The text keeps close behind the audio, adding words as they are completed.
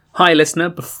Hi listener,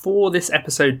 before this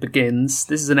episode begins,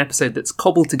 this is an episode that's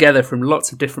cobbled together from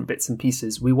lots of different bits and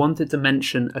pieces. We wanted to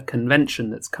mention a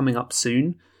convention that's coming up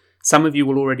soon. Some of you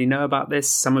will already know about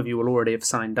this, some of you will already have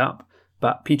signed up,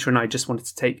 but Peter and I just wanted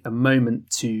to take a moment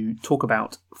to talk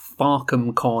about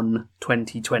FarcomCon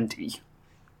 2020.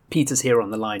 Peter's here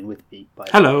on the line with me.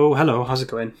 Hello, how's it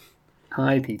going?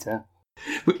 Hi Peter.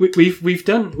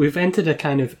 We've entered a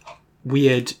kind of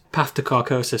weird Path to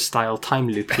Carcosa style time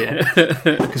loop here.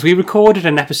 Because we recorded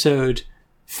an episode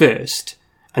first,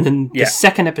 and then the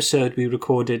second episode we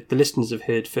recorded, the listeners have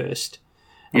heard first.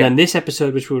 And then this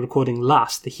episode, which we were recording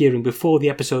last, the hearing before the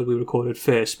episode we recorded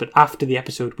first, but after the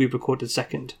episode we recorded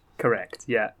second. Correct,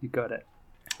 yeah, you got it.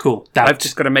 Cool. I've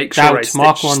just got to make sure I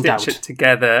stitch it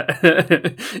together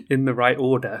in the right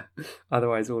order.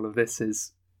 Otherwise all of this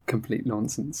is complete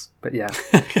nonsense. But yeah.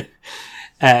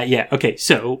 Okay,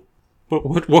 so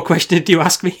what question did you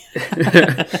ask me?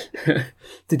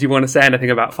 Did you want to say anything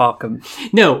about Farcom?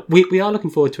 No, we are looking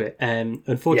forward to it.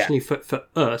 Unfortunately for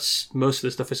us, most of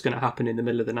the stuff is going to happen in the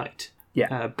middle of the night.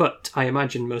 Yeah. But I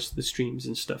imagine most of the streams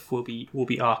and stuff will be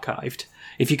archived.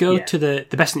 If you go to the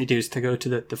best thing to do is to go to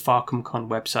the FarcomCon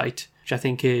website, which I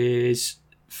think is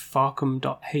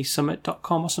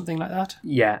farcom.heysummit.com or something like that.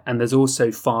 Yeah, and there's also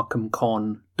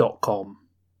farcomcon.com.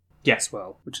 Yes, as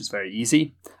well, which is very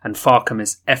easy. And Farcom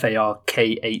is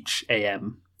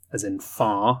Farkham, as in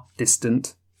far,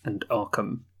 distant, and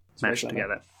Arkham mashed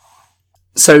together.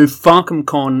 So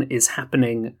FarcomCon is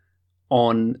happening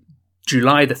on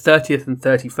July the 30th and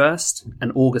 31st,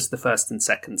 and August the 1st and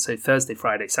 2nd. So Thursday,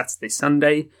 Friday, Saturday,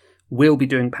 Sunday. We'll be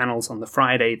doing panels on the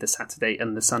Friday, the Saturday,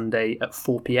 and the Sunday at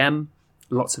 4 p.m.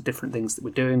 Lots of different things that we're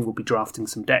doing. We'll be drafting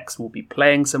some decks. We'll be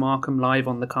playing some Arkham live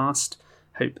on the cast.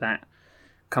 Hope that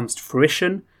comes to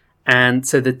fruition. And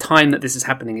so the time that this is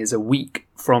happening is a week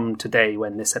from today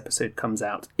when this episode comes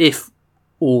out, if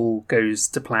all goes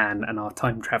to plan and our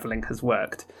time travelling has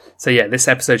worked. So yeah, this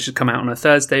episode should come out on a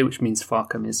Thursday, which means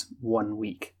Farcom is 1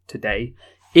 week today.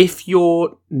 If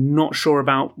you're not sure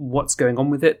about what's going on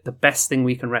with it, the best thing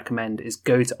we can recommend is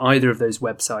go to either of those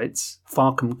websites,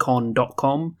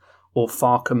 farcomcon.com or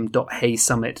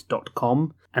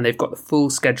farcom.heysummit.com, and they've got the full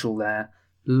schedule there.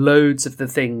 Loads of the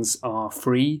things are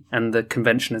free, and the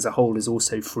convention as a whole is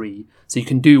also free. So you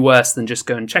can do worse than just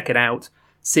go and check it out,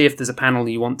 see if there's a panel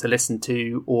you want to listen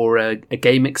to or a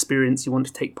game experience you want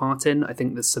to take part in. I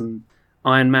think there's some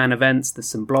Iron Man events, there's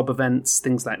some Blob events,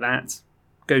 things like that.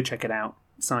 Go check it out,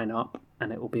 sign up,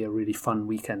 and it will be a really fun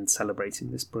weekend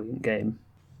celebrating this brilliant game.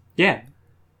 Yeah,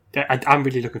 I'm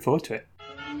really looking forward to it.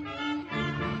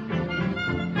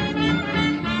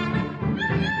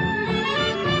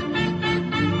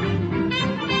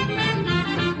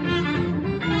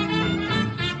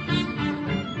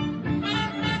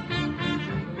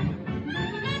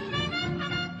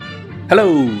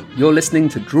 Hello, you're listening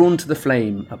to Drawn to the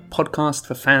Flame, a podcast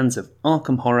for fans of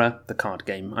Arkham Horror, the card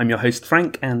game. I'm your host,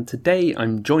 Frank, and today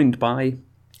I'm joined by...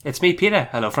 It's me, Peter.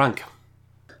 Hello, Frank.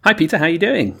 Hi, Peter. How are you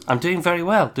doing? I'm doing very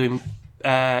well. Really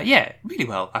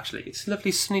well, actually. It's a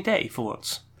lovely sunny day for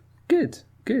once. Good.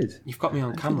 You've got me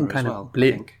on camera as well, I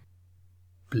think.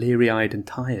 Bleary-eyed and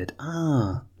tired.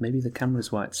 Maybe the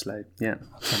camera's why it's slow. Yeah.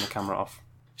 I'll turn the camera off.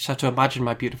 Just have to imagine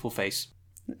my beautiful face.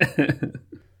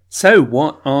 So,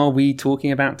 what are we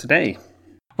talking about today?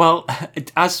 Well,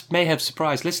 as may have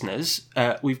surprised listeners,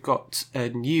 we've got a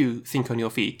new Think on Your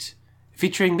Feet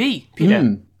featuring me,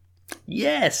 Peter.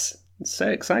 Yes! It's so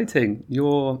exciting.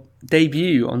 Your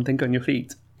debut on Think on Your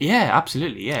Feet. Yeah,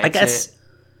 absolutely, yeah. I guess...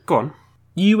 Go on.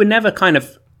 You were never kind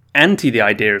of anti the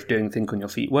idea of doing Think on Your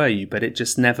Feet, were you? But it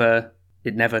just never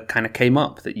kind of came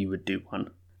up that you would do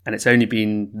one. And it's only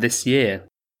been this year.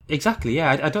 Exactly,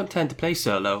 yeah. I don't tend to play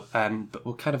solo, but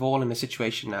we're kind of all in a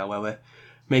situation now where we're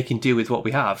making do with what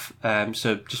we have.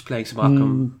 So just playing some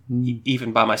Arkham,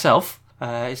 even by myself,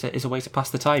 is a way to pass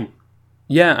the time.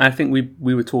 Yeah, I think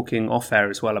we were talking off-air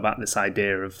as well about this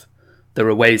idea of there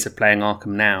are ways of playing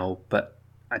Arkham now, but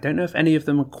I don't know if any of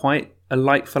them are quite a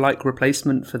like-for-like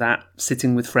replacement for that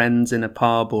sitting with friends in a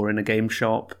pub or in a game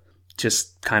shop,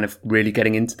 just kind of really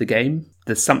getting into the game.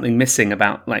 There's something missing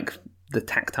about, like, the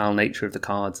tactile nature of the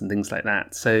cards and things like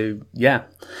that. So, yeah,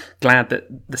 glad that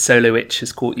the solo itch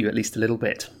has caught you at least a little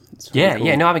bit. Really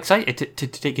cool. No, I'm excited to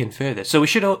dig in further. So we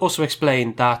should also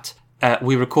explain that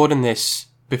we're recording this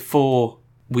before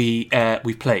we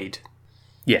played.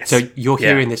 Yes. So you're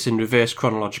hearing this in reverse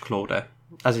chronological order,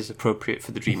 as is appropriate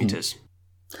for the Dream Eaters.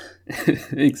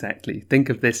 Exactly. Think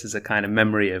of this as a kind of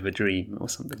memory of a dream or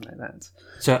something like that.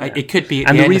 So it could be.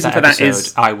 And the reason for that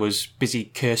is I was busy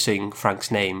cursing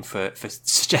Frank's name for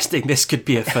suggesting this could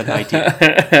be a fun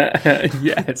idea.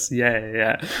 Yes,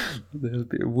 yeah. There'll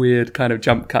be a weird kind of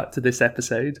jump cut to this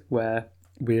episode where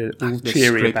we're all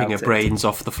cheery about scraping her brains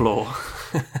off the floor.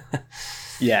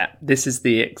 Yeah, this is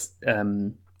the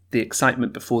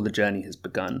excitement before the journey has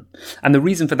begun. And the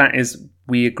reason for that is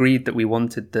we agreed that we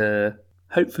wanted the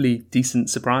hopefully decent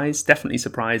surprise, definitely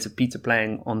surprise of Peter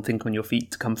playing on Think on Your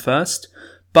Feet to come first.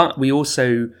 But we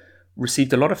also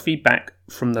received a lot of feedback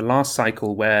from the last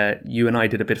cycle where you and I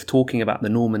did a bit of talking about the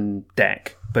Norman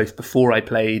deck, both before I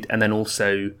played and then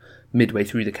also midway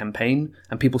through the campaign.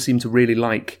 And people seem to really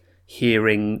like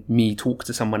hearing me talk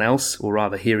to someone else, or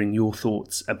rather hearing your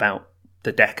thoughts about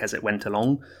the deck as it went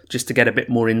along, just to get a bit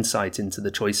more insight into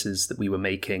the choices that we were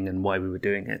making and why we were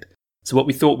doing it. So what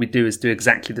we thought we'd do is do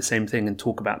exactly the same thing and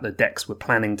talk about the decks we're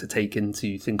planning to take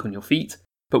into Think on Your Feet.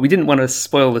 But we didn't want to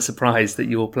spoil the surprise that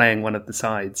you're playing one of the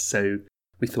sides, so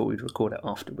we thought we'd record it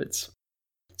afterwards.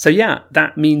 So yeah,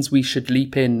 that means we should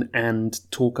leap in and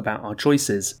talk about our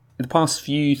choices. In the past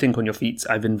few Think on Your Feet,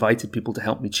 I've invited people to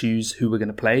help me choose who we're going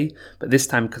to play, but this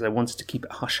time, because I wanted to keep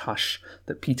it hush-hush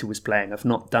that Peter was playing, I've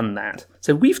not done that.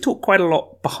 So we've talked quite a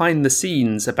lot behind the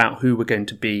scenes about who we're going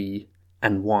to be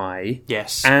and why.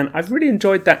 Yes. And I've really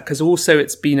enjoyed that because also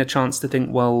it's been a chance to think,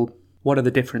 well, what are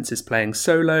the differences playing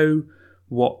solo?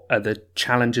 What are the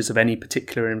challenges of any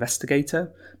particular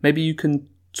investigator? Maybe you can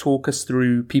talk us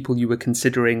through people you were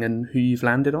considering and who you've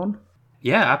landed on?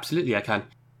 Yeah, absolutely I can.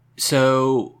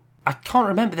 So I can't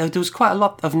remember. There was quite a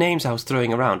lot of names I was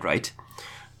throwing around, right?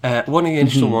 One of the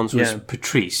initial ones was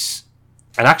Patrice.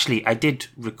 And actually, I did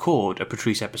record a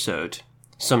Patrice episode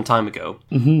some time ago,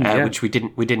 which we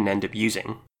didn't end up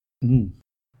using.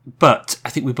 But I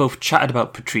think we both chatted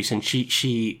about Patrice, and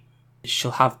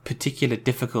she'll have particular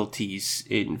difficulties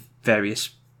in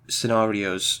various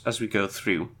scenarios as we go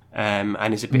through,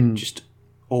 and is a bit just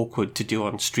awkward to do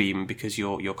on stream because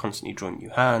you're constantly drawing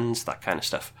new hands, that kind of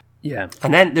stuff. Yeah.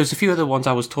 And then there's a few other ones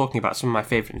I was talking about, some of my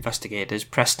favourite investigators.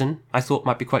 Preston, I thought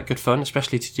might be quite good fun,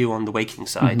 especially to do on the Waking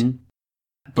side.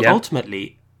 But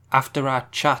ultimately, after our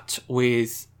chat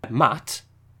with Matt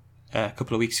a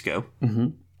couple of weeks ago,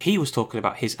 he was talking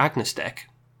about his Agnes deck,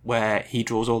 where he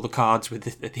draws all the cards with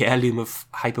the heirloom of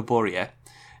Hyperborea,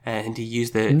 and he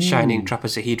used the Shining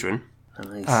Trapezohedron.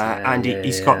 Nice. And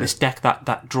he's got this deck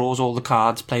that draws all the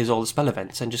cards, plays all the spell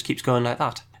events, and just keeps going like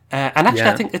that. And actually,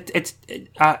 I think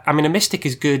I mean, a Mystic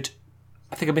is good.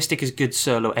 I think a Mystic is good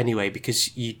solo anyway,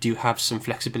 because you do have some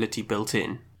flexibility built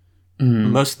in.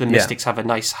 Most of the Mystics have a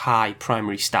nice high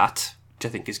primary stat, which I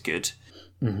think is good.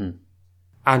 And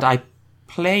I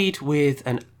played with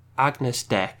an Agnes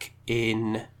deck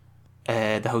in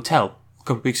the hotel a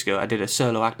couple of weeks ago. I did a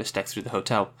solo Agnes deck through the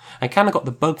hotel. I kind of got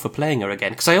the bug for playing her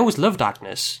again, because I always loved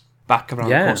Agnes back around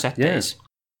the Corset days.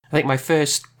 I think my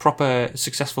first proper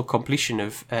successful completion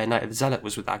of Night of the Zealot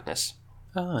was with Agnes.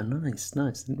 Oh, nice.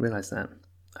 Didn't realise that.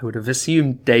 I would have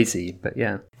assumed Daisy, but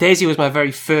yeah. Daisy was my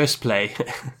very first play.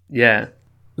 Yeah.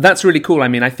 That's really cool. I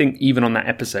mean, I think even on that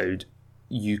episode,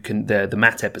 you can the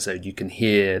Matt episode, you can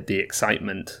hear the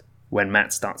excitement when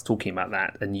Matt starts talking about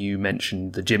that, and you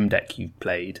mentioned the gym deck you've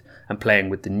played and playing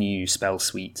with the new spell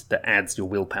suite that adds your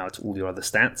willpower to all your other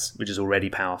stats, which is already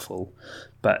powerful.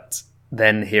 But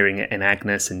then hearing it in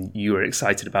Agnes, and you were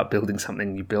excited about building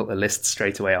something, you built a list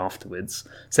straight away afterwards.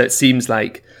 So it seems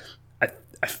like,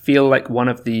 I feel like one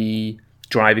of the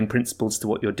driving principles to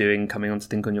what you're doing coming on to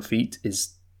Think on Your Feet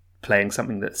is playing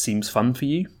something that seems fun for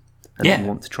you and that you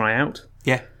want to try out.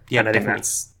 Yeah, and I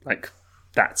think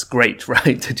that's great,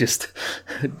 right? To just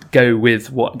go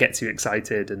with what gets you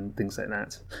excited and things like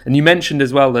that. And you mentioned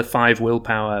as well the 5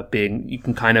 willpower being, you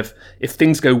can kind of, if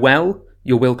things go well,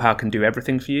 your willpower can do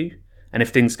everything for you. And if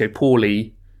things go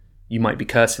poorly, you might be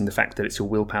cursing the fact that it's your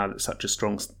willpower that's such a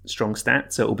strong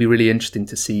stat. So it'll be really interesting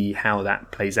to see how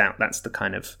that plays out. That's the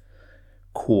kind of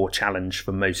core challenge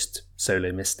for most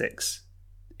solo mystics.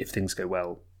 If things go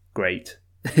well, great.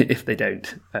 If they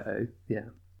don't,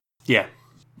 Yeah.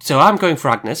 So I'm going for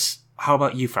Agnes. How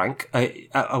about you, Frank?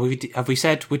 Have we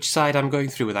said which side I'm going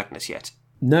through with Agnes yet?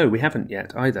 No, we haven't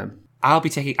yet either. I'll be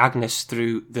taking Agnes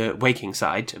through the Waking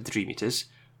side of the Dream Eaters,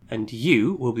 and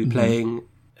you will be playing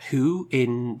who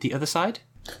in the other side?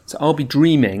 So I'll be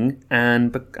dreaming,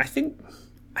 but I think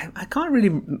I can't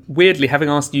really. Weirdly, having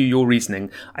asked you your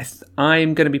reasoning,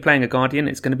 I'm going to be playing a Guardian.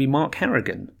 It's going to be Mark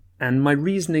Harrigan, and my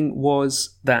reasoning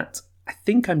was that I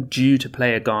think I'm due to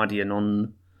play a Guardian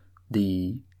on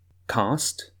the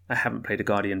cast. I haven't played a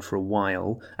Guardian for a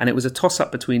while, and it was a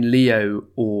toss-up between Leo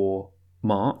or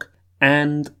Mark.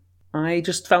 And I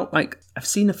just felt like I've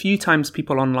seen a few times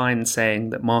people online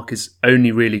saying that Mark is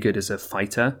only really good as a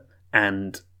fighter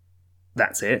and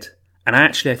that's it. And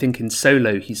I think in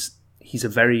solo he's a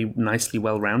very nicely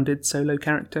well-rounded solo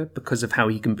character because of how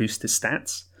he can boost his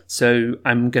stats. So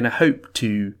I'm going to hope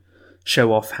to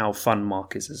show off how fun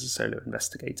Mark is as a solo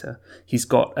investigator. He's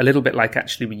got a little bit like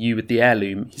actually with you with the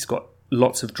heirloom. He's got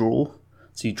lots of draw.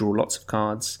 So you draw lots of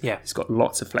cards. Yeah. He's got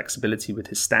lots of flexibility with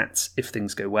his stats if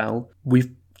things go well.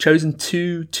 We've chosen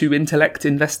two intellect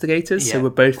investigators, so we're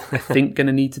both, I think, going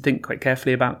to need to think quite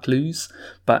carefully about clues.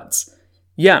 But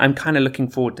yeah, I'm kind of looking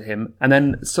forward to him. And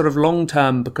then sort of long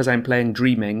term, because I'm playing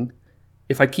Dreaming,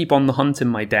 if I keep On the Hunt in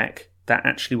my deck, that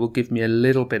actually will give me a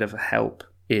little bit of a help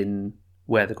in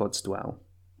Where the Gods Dwell,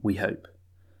 we hope.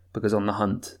 Because On the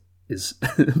Hunt is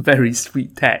a very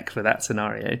sweet tech for that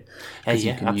scenario. Because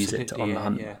you can use it to On the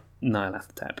Hunt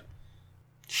Nyarlathotep.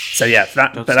 So yeah,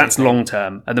 that's long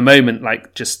term. At the moment,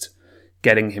 like just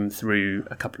getting him through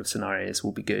a couple of scenarios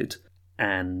will be good.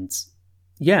 And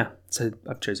yeah, so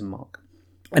I've chosen Mark.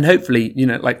 And hopefully,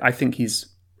 I think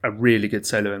he's a really good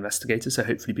solo investigator. So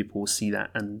hopefully people will see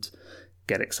that and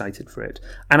get excited for it.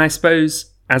 And I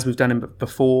suppose, as we've done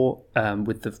before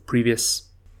with the previous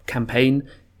campaign,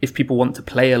 if people want to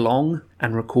play along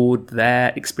and record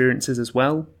their experiences as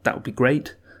well, that would be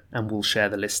great. And we'll share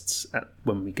the lists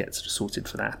when we get sorted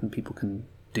for that, and people can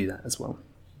do that as well.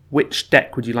 Which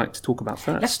deck would you like to talk about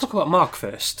first? Let's talk about Mark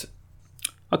first.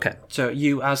 Okay. So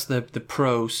you, as the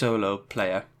pro solo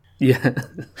player, yeah.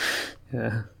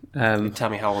 tell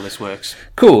me how all this works.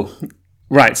 Cool.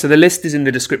 Right. So the list is in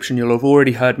the description. You'll have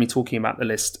already heard me talking about the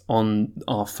list on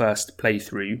our first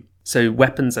playthrough. So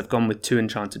weapons, I've gone with 2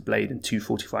 Enchanted Blade and 2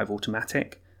 45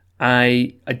 automatic.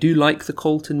 I do like the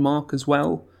Colt in Mark as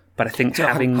well. But I think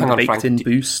having the baked-in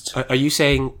boost... Are you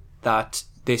saying that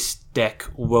this deck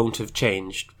won't have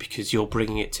changed because you're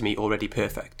bringing it to me already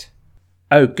perfect?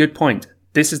 Oh, good point.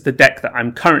 This is the deck that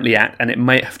I'm currently at, and it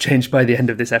might have changed by the end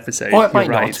of this episode. Or it might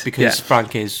not, because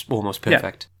Frank is almost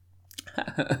perfect.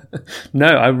 Yeah. No,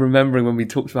 I'm remembering when we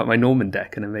talked about my Norman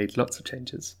deck, and I made lots of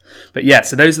changes. But yeah,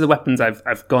 so those are the weapons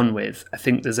I've gone with. I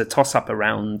think there's a toss-up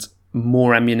around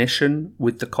more ammunition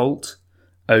with the Colt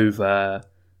over...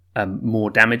 more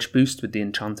damage boost with the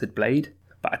Enchanted Blade,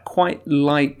 but I quite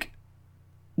like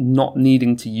not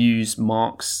needing to use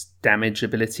Mark's damage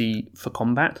ability for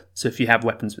combat. So if you have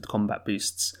weapons with combat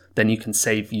boosts, then you can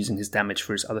save using his damage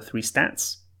for his other 3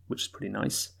 stats, which is pretty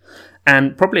nice.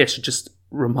 And probably I should just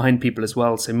remind people as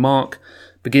well. So Mark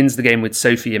begins the game with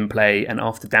Sophie in play, and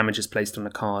after damage is placed on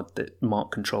a card that Mark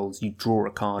controls, you draw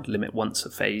a card, limit once a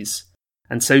phase.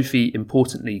 And Sophie,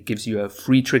 importantly, gives you a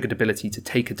free triggered ability to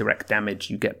take a direct damage.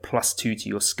 You get +2 to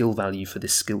your skill value for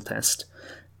this skill test.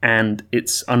 And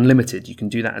it's unlimited. You can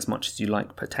do that as much as you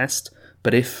like per test.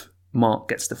 But if Mark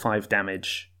gets to 5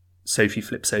 damage, Sophie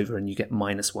flips over and you get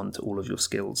 -1 to all of your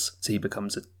skills. So he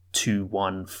becomes a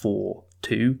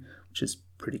 2-1-4-2, which is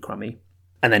pretty crummy.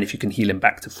 And then if you can heal him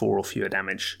back to 4 or fewer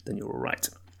damage, then you're all right.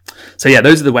 So yeah,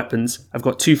 those are the weapons. I've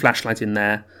got 2 flashlight in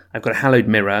there. I've got a hallowed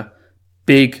mirror.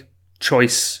 Big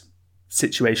choice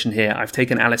situation here. I've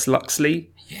taken Alice Luxley.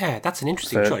 Yeah, that's an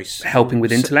interesting choice. Helping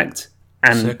with intellect.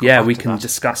 And yeah, we can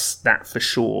discuss that for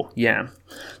sure. Yeah.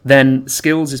 Then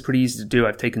skills is pretty easy to do.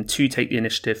 I've taken 2 Take the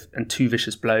Initiative and 2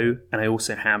 Vicious Blow. And I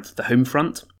also have the Home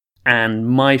Front. And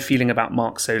my feeling about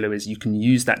Mark Solo is you can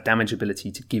use that damage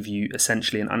ability to give you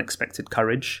essentially an unexpected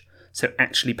courage. So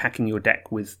actually packing your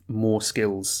deck with more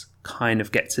skills kind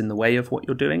of gets in the way of what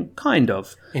you're doing. Kind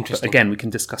of. Interesting. But again, we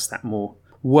can discuss that more.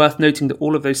 Worth noting that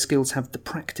all of those skills have the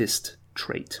Practiced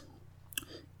trait.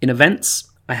 In events,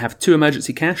 I have 2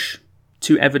 Emergency Cash,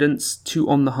 2 Evidence, 2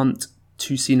 On the Hunt,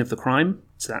 2 Scene of the Crime.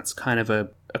 So that's kind of a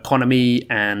economy,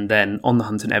 and then On the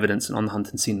Hunt and Evidence and On the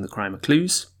Hunt and Scene of the Crime are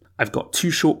clues. I've got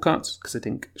 2 Shortcuts, because I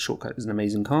think Shortcut is an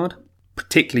amazing card.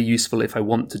 Particularly useful if I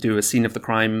want to do a Scene of the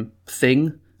Crime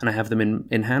thing, and I have them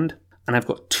in hand. And I've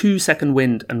got 2 Second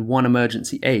Wind and 1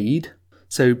 Emergency Aid.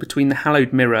 So between the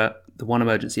Hallowed Mirror, the 1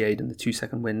 Emergency Aid and the 2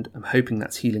 Second Wind, I'm hoping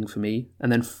that's healing for me.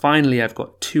 And then finally I've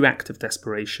got 2 Act of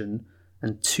Desperation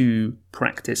and 2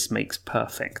 Practice Makes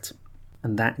Perfect.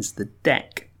 And that is the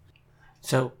deck.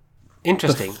 So,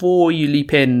 interesting. Before you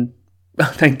leap in...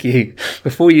 thank you.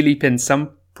 Before you leap in,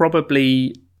 some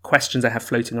probably questions I have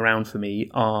floating around for me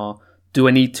are, do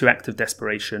I need 2 Act of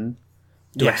Desperation?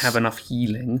 Do I have enough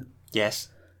healing? Yes.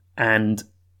 And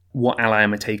what ally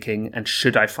am I taking? And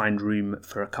should I find room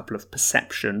for a couple of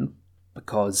Perception?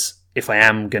 Because if I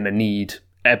am going to need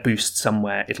a boost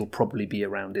somewhere, it'll probably be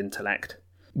around Intellect.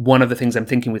 One of the things I'm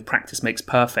thinking with Practice Makes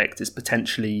Perfect is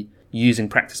potentially using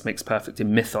Practice Makes Perfect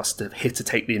in Mythos to hit to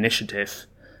take the initiative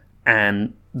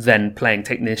and then playing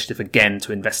Take the Initiative again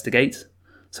to investigate,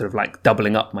 sort of like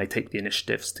doubling up my Take the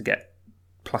Initiatives to get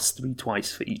 +3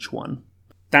 twice for each one.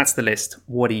 That's the list.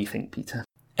 What do you think, Peter?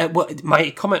 Well,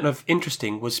 my comment of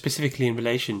interesting was specifically in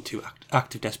relation to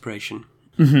Act of Desperation.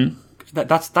 Mm-hmm.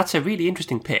 That's a really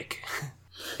interesting pick.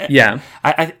 Yeah.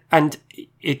 And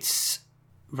it's...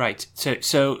 Right.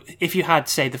 So if you had,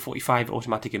 say, the 45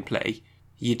 automatic in play,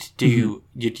 you'd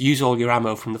use all your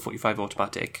ammo from the 45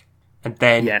 automatic, and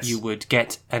then you would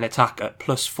get an attack at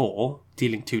 +4,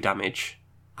 dealing 2 damage,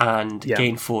 and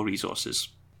gain 4 resources.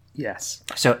 Yes.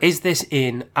 So is this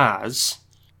in as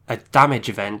a damage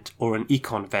event or an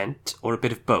econ event or a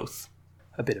bit of both?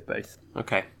 A bit of both.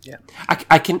 Okay. Yeah.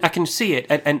 I can see it,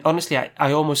 and honestly,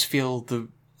 I almost feel the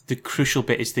crucial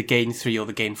bit is the gain 3 or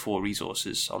the gain 4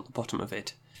 resources on the bottom of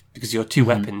it, because your 2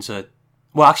 weapons are...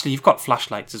 Well, actually, you've got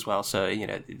flashlights as well, so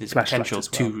there's potential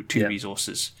two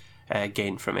resources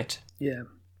gain from it. Yeah.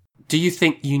 Do you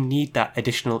think you need that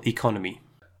additional economy?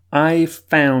 I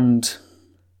found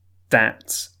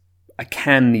that I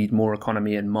can need more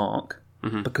economy in Mark,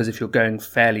 because if you're going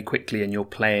fairly quickly and you're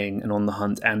playing an On the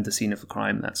Hunt and a Scene of the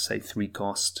Crime, that's, say, 3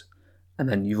 cost, and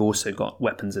then you've also got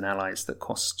weapons and allies that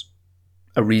cost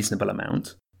a reasonable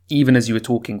amount. Even as you were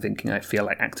talking, thinking, I feel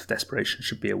like Act of Desperation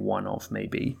should be a one-off,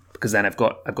 maybe, because then I've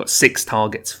got 6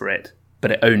 targets for it,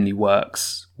 but it only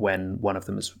works when one of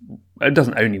them is... It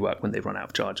doesn't only work when they've run out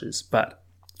of charges, but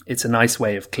it's a nice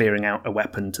way of clearing out a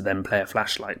weapon to then play a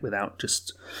flashlight without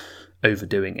just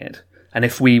overdoing it. And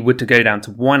if we were to go down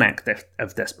to 1 Act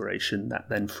of Desperation, that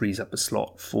then frees up a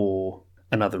slot for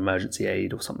another emergency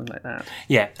aid or something like that.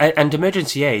 Yeah, and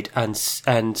emergency aid and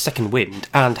Second Wind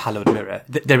and Hallowed Mirror,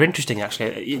 they're interesting,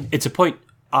 actually. It's a point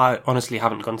I honestly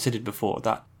haven't considered before,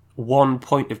 that 1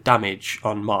 point of damage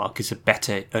on Mark is a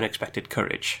better Unexpected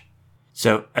Courage.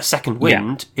 So a Second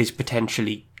Wind is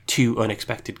potentially 2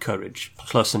 Unexpected Courage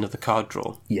plus another card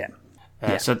draw. Yeah.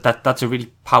 So that's a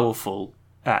really powerful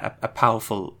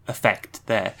effect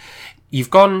there. You've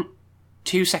gone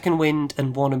 2 Second Wind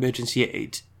and 1 emergency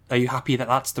aid. Are you happy that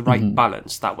that's the right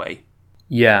balance that way?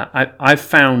 Yeah, I've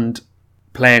found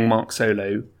playing Mark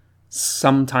solo,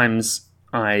 sometimes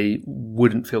I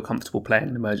wouldn't feel comfortable playing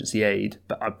an emergency aid,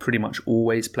 but I pretty much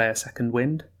always play a Second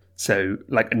Wind. So,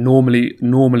 like,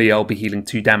 normally I'll be healing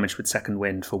 2 damage with Second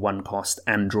Wind for 1 cost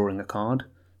and drawing a card.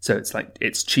 So it's like,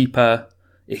 it's cheaper,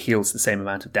 it heals the same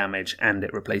amount of damage, and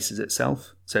it replaces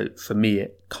itself. So for me,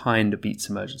 it kind of beats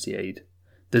emergency aid.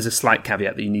 There's a slight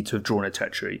caveat that you need to have drawn a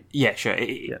treachery. Yeah, sure.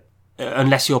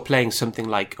 Unless you're playing something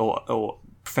like or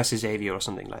Professor Xavier or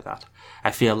something like that.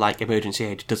 I feel like emergency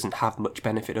aid doesn't have much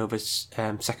benefit over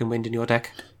Second Wind in your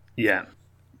deck. Yeah.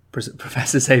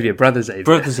 Professor Xavier, Brother Xavier.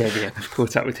 Brother Xavier. I've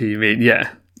caught up with who you mean,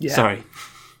 yeah. Sorry.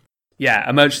 Yeah,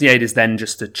 emergency aid is then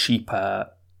just a cheaper,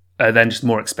 then just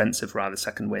more expensive rather,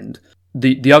 Second Wind.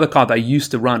 The other card that I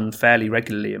used to run fairly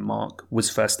regularly in Mark was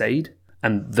First Aid.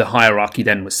 And the hierarchy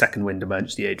then was Second Wind,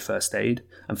 Emergency Aid, First Aid.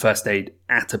 And First Aid,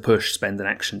 at a push, spend an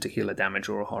action to heal a damage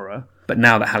or a horror. But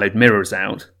now that Hallowed Mirror is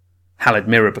out, Hallowed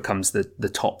Mirror becomes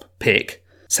the top pick.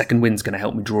 Second Wind's going to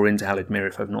help me draw into Hallowed Mirror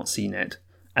if I've not seen it.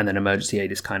 And then Emergency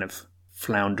Aid is kind of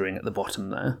floundering at the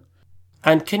bottom there.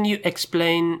 And can you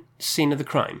explain Scene of the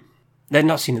Crime? No,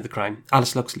 not Scene of the Crime,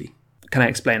 Alice Luxley. Can I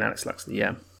explain Alice Luxley?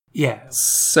 Yeah. Yeah.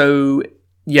 So,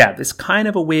 yeah, there's kind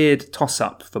of a weird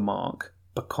toss-up for Mark,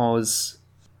 because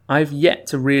I've yet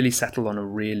to really settle on a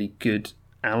really good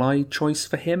ally choice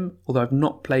for him, although I've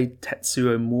not played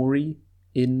Tetsuo Mori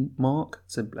in Mark,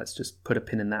 so let's just put a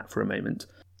pin in that for a moment.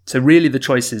 So really the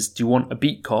choice is, do you want a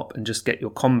beat cop and just get your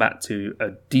combat to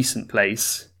a decent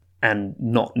place and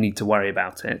not need to worry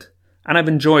about it? And I've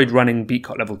enjoyed running beat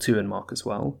cop level 2 in Mark as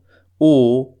well.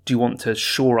 Or do you want to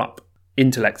shore up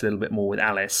intellect a little bit more with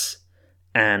Alice?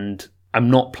 And I'm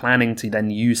not planning to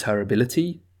then use her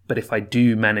ability, but if I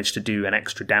do manage to do an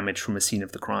extra damage from a Scene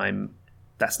of the Crime,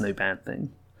 that's no bad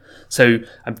thing. So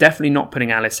I'm definitely not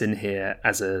putting Alice in here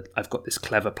as I've got this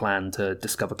clever plan to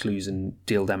discover clues and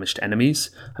deal damage to enemies.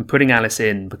 I'm putting Alice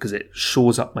in because it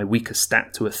shores up my weakest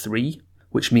stat to a 3,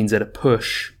 which means at a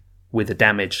push with a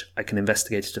damage, I can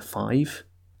investigate it to 5.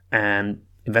 And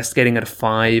investigating at a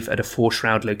 5 at a 4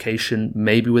 shroud location,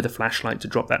 maybe with a flashlight to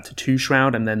drop that to 2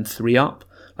 shroud and then 3 up,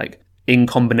 like in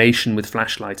combination with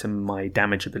flashlight and my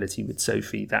damage ability with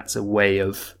Sophie, that's a way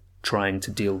of trying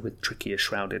to deal with trickier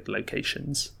shrouded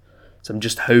locations. So I'm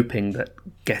just hoping that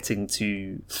getting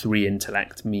to 3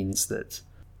 intellect means that,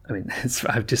 I mean,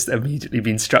 I've just immediately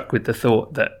been struck with the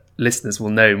thought that listeners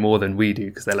will know more than we do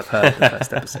because they'll have heard the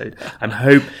first episode.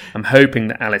 I'm hoping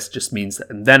that Alice just means that,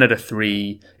 and then at a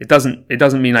 3, it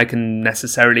doesn't mean I can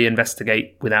necessarily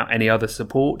investigate without any other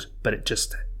support, but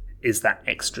is that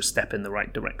extra step in the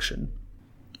right direction.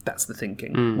 That's the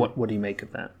thinking. What do you make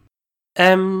of that?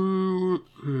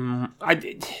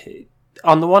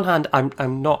 On the one hand,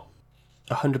 I'm not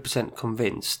 100%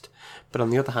 convinced, but on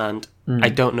the other hand, I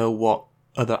don't know what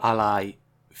other ally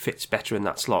fits better in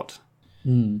that slot.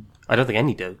 I don't think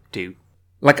any do.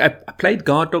 Like, I played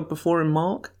Guard Dog before in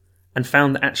Mark and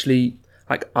found that actually,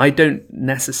 like, I don't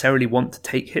necessarily want to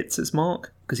take hits as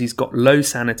Mark because he's got low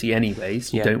sanity anyway,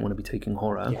 so you don't want to be taking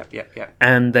horror. Yeah.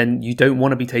 And then you don't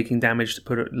want to be taking damage to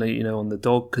put it, on the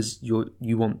dog because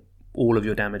you want all of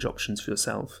your damage options for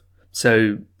yourself.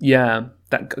 So, yeah,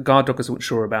 that Guard Dog I wasn't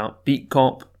sure about. Beat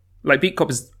Cop, Beat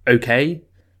Cop is okay.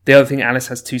 The other thing, Alice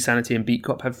has 2 sanity and Beat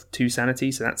Cop have 2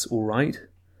 sanity, so that's all right.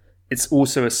 It's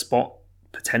also a spot,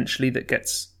 potentially, that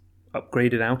gets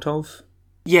upgraded out of.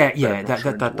 Yeah,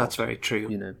 that's very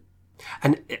true.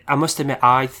 And I must admit,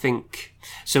 I think...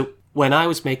 So, when I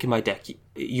was making my deck,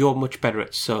 you're much better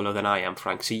at solo than I am,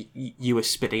 Frank, so you were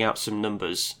spitting out some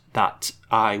numbers that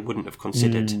I wouldn't have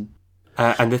considered.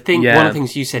 And one of the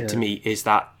things you said to me is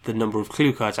that the number of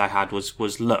clue cards I had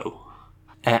was low.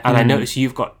 And I noticed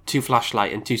you've got 2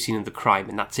 flashlight and 2 scene of the crime,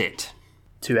 and that's it.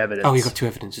 2 evidence. Oh, you've got 2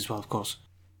 evidence as well, of course.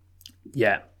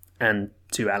 Yeah, and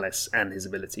 2 Alice and his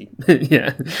ability.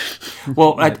 Yeah.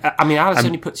 Well, I mean, Alice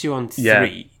only puts you on 3. Yeah.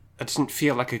 It doesn't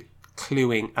feel like a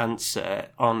cluing answer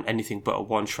on anything but a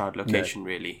 1 shroud location,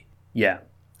 really. Yeah.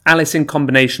 Alice in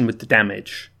combination with the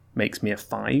damage makes me a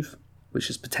 5. Which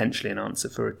is potentially an answer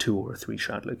for a 2 or a 3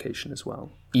 shroud location as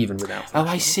well, even without. Oh,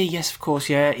 I see. Yes, of course.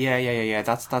 Yeah.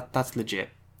 That's legit.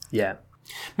 Yeah.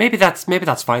 Maybe that's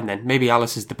fine then. Maybe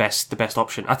Alice is the best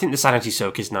option. I think the sanity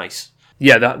soak is nice.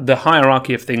 Yeah. The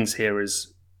hierarchy of things here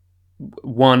is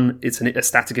 1. It's a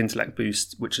static intellect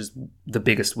boost, which is the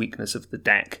biggest weakness of the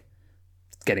deck.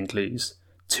 Getting clues.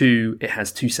 2, it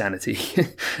has 2 sanity,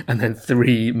 and then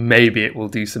 3, maybe it will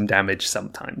do some damage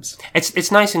sometimes. It's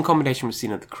nice in combination with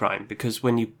Scene of the Crime, because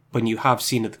when you have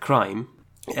Scene of the Crime,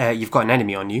 you've got an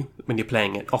enemy on you when you're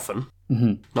playing it often,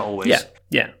 not always.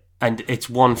 Yeah. And it's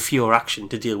 1 fewer action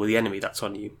to deal with the enemy that's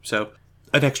on you. So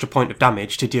an extra point of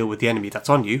damage to deal with the enemy that's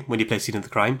on you when you play Scene of the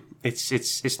Crime.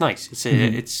 It's nice.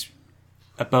 It's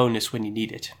a bonus when you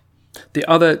need it. The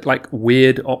other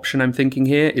weird option I'm thinking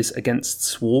here is against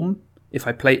Swarm. If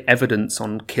I play evidence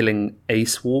on killing a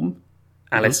swarm,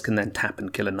 Alice can then tap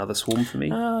and kill another swarm for me.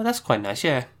 Oh, that's quite nice,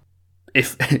 yeah.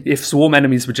 If swarm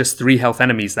enemies were just 3 health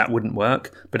enemies, that wouldn't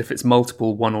work. But if it's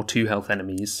multiple 1 or 2 health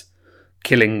enemies,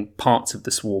 killing parts of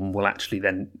the swarm will actually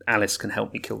then... Alice can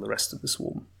help me kill the rest of the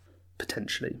swarm,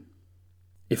 potentially.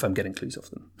 If I'm getting clues off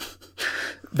them.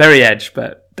 Very edge,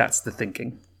 but that's the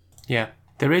thinking. Yeah.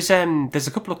 There's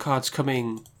a couple of cards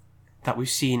coming... that we've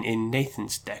seen in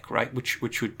Nathan's deck, right? Which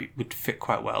would fit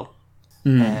quite well.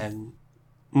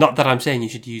 Not that I'm saying you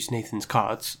should use Nathan's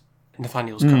cards,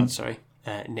 Nathaniel's cards. Sorry,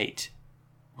 Nate.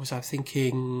 Was I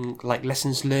thinking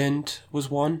Lessons Learned was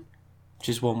one, which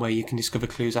is one where you can discover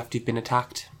clues after you've been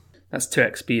attacked. That's 2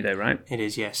 XP though, right? It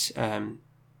is, yes.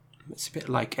 It's a bit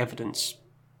like Evidence.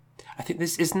 I think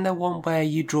isn't there one where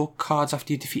you draw cards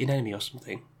after you defeat an enemy or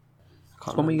something?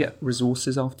 It's one where you get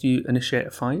resources after you initiate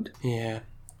a fight. Yeah.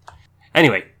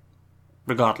 Anyway,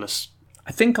 regardless.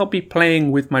 I think I'll be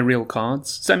playing with my real cards.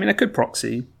 So, I could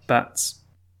proxy, but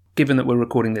given that we're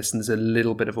recording this and there's a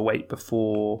little bit of a wait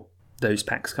before those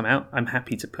packs come out, I'm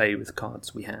happy to play with the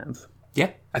cards we have.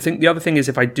 Yeah. I think the other thing is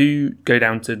if I do go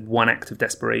down to 1 act of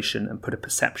desperation and put a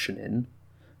perception in,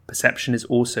 perception is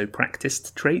also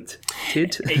practiced trait.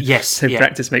 Yes. So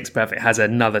practice makes perfect. It has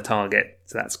another target.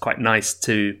 So that's quite nice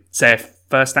to say if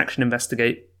first action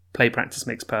investigate, play practice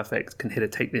makes perfect, can hit a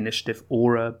take the initiative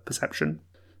or a perception.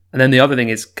 And then the other thing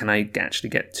is, can I actually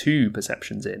get 2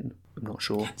 perceptions in? I'm not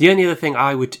sure. The only other thing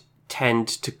I would tend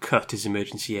to cut is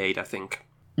emergency aid, I think.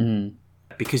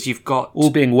 Because you've got... All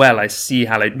being well, I see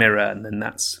Hallowed Mirror, and then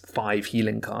that's 5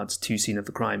 healing cards, 2 Scene of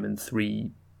the Crime, and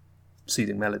 3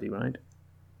 Soothing Melody, right?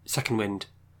 Second Wind.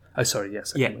 Oh, sorry,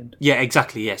 yes, Second Wind. Yeah,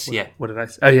 exactly, yes, yeah. What did I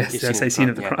say? Oh, yes, did I say Scene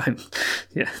of the Crime?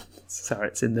 Yeah. Sorry,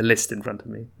 it's in the list in front of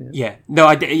me. Yeah. No,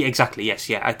 exactly, yes,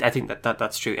 yeah. I think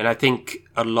that's true. And I think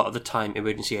a lot of the time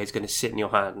emergency aid is going to sit in your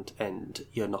hand and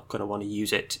you're not going to want to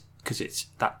use it because it's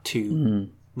that 2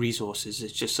 resources.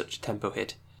 It's just such a tempo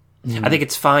hit. I think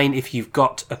it's fine if you've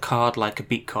got a card like a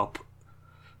Beat Cop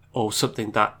or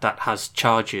something that has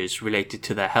charges related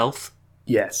to their health.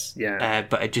 Yes, yeah.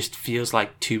 But it just feels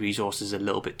like 2 resources is a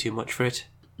little bit too much for it.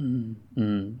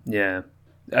 Yeah.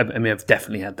 I've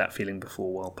definitely had that feeling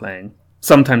before while playing.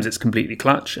 Sometimes it's completely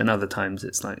clutch, and other times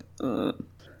it's like... And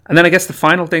then I guess the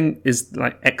final thing is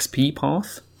XP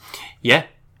path. Yeah.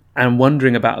 And I'm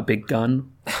wondering about a big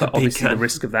gun. But obviously gun. the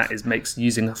risk of that makes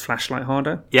using a flashlight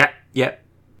harder. Yeah.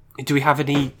 Do we have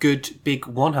any good big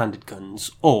one-handed guns,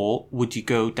 or would you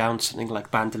go down something like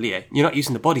Bandolier? You're not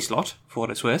using the body slot, for what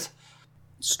it's worth.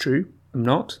 It's true. I'm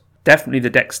not. Definitely the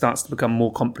deck starts to become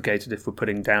more complicated if we're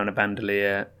putting down a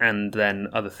Bandolier and then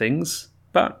other things.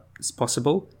 But it's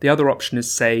possible. The other option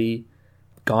is, say,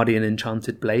 Guardian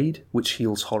Enchanted Blade, which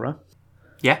heals horror.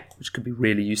 Yeah. Which could be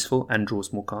really useful and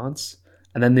draws more cards.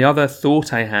 And then the other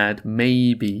thought I had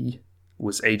maybe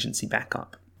was Agency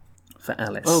Backup for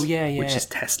Alice. Oh, yeah. Which is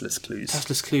Tesla's Clues.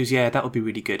 Tesla's Clues, yeah, that would be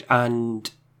really good. And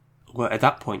well, at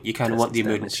that point, you kind of want the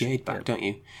emergency damage. aid back, don't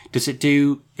you?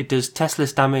 Does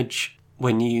Tesla's damage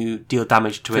when you deal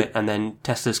damage to it, and then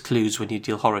Tesla's Clues when you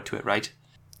deal horror to it, right?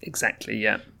 Exactly,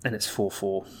 yeah. And it's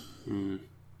 4/4.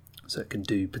 So it can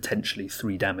do potentially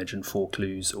 3 damage and 4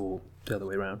 clues, or the other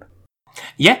way around.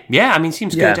 Yeah, I mean,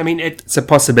 seems good. I mean, it's a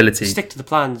possibility. Stick to the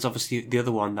Plan is obviously the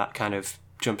other one that kind of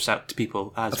jumps out to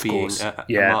people as Of being course. a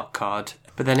Yeah. mark card.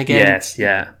 But then again, Yes,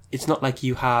 yeah. it's not like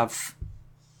you have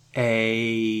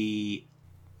there's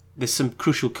some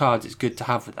crucial cards it's good to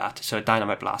have with that. So a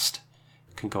Dynamite Blast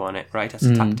can go on it, right? That's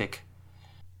a tactic.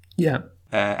 Yeah.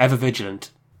 Ever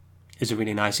Vigilant is a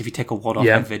really nice. If you take a one-off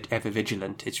Ever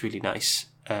Vigilant, it's really nice.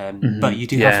 But you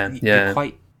do have you're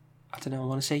quite. I don't know. I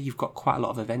want to say you've got quite a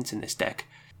lot of events in this deck.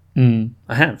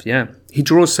 I have, yeah. He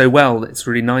draws so well that it's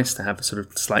really nice to have a sort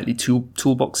of slightly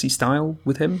toolboxy style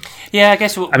with him. Yeah, I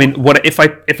guess. I mean, what if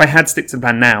I had Stick to the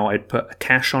Plan now? I'd put a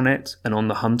cash on it and on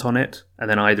the hunt on it, and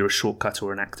then either a shortcut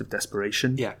or an act of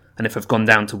desperation. Yeah. And if I've gone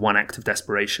down to one act of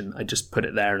desperation, I just put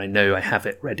it there, and I know I have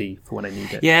it ready for when I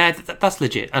need it. Yeah, that's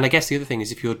legit. And I guess the other thing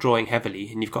is if you're drawing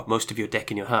heavily and you've got most of your deck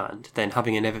in your hand, then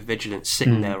having an Ever Vigilant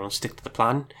sitting there on Stick to the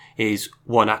Plan is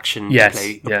one action to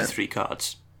play up to 3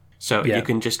 cards. So you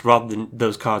can just, rather than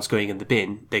those cards going in the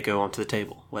bin, they go onto the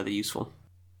table where they're useful.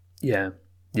 Yeah,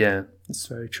 it's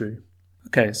very true.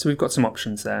 Okay, so we've got some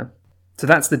options there. So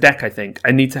that's the deck, I think.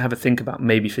 I need to have a think about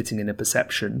maybe fitting in a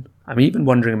Perception. I'm even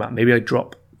wondering about maybe I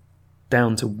drop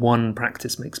down to 1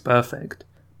 Practice Makes Perfect,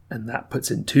 and that puts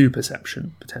in 2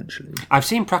 Perception, potentially. I've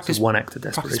seen Practice, so 1 Act of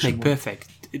Desperation. Practice Make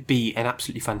Perfect be an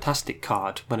absolutely fantastic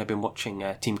card when I've been watching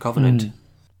Team Covenant.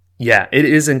 Yeah, it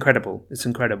is incredible. It's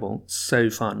incredible. So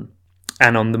fun.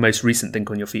 And on the most recent Think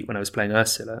on Your Feet when I was playing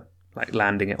Ursula, like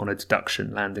landing it on a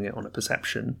deduction, landing it on a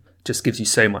perception, just gives you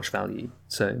so much value.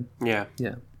 So, yeah,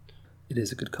 it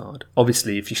is a good card.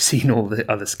 Obviously, if you've seen all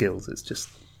the other skills, it's just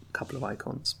a couple of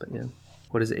icons. But yeah,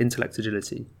 what is it? Intellect,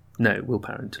 Agility? No,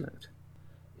 Willpower, Intellect.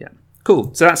 Yeah.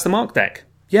 Cool. So that's the Mark deck.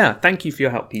 Yeah, thank you for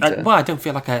your help, Peter. Well, I don't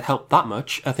feel like I helped that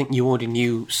much. I think you already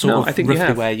knew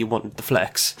roughly where you wanted the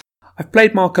flex. I've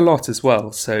played Mark a lot as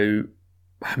well, so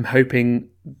I'm hoping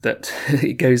that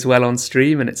it goes well on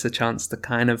stream and it's a chance to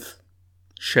kind of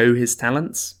show his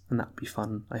talents, and that'd be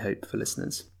fun, I hope, for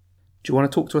listeners. Do you want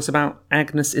to talk to us about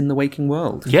Agnes in the Waking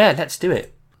World? Yeah, let's do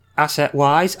it.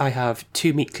 Asset-wise, I have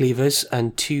 2 Meat Cleavers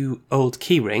and 2 Old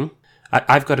Keyring.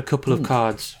 I've got a couple of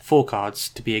cards, 4 cards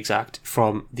to be exact,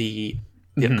 from the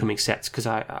upcoming sets, because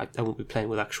I won't be playing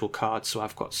with actual cards, so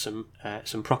I've got some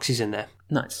proxies in there.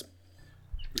 Nice.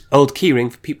 Old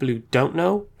Keyring, for people who don't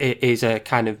know, it is a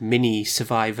kind of mini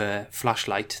Survivor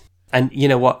flashlight. And you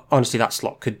know what? Honestly, that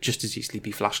slot could just as easily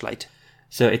be flashlight.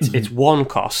 So it's 1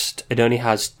 cost. It only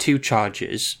has 2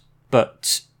 charges,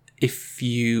 but if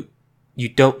you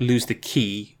don't lose the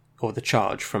key or the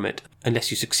charge from it unless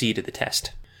you succeed at the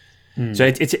test. So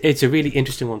it's a really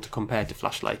interesting one to compare to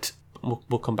flashlight.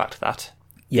 We'll come back to that.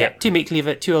 Yeah, 2 Meat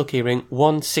Cleaver, 2 Old Keyring,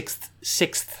 1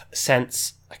 sixth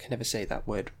sense. I can never say that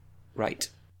word right.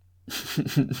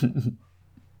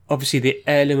 Obviously the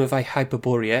Heirloom of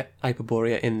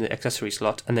Hyperborea in the accessory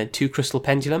slot, and then 2 Crystal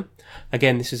Pendulum.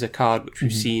 Again, this is a card which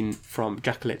we've seen from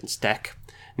Jack Layton's deck.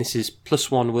 This is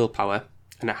 +1 willpower,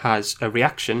 and it has a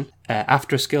reaction.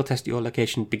 After a skill test at your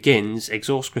location begins,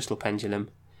 exhaust Crystal Pendulum,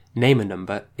 name a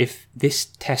number. If this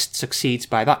test succeeds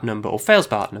by that number or fails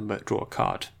by that number, draw a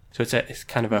card. So it's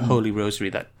kind of a holy rosary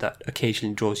that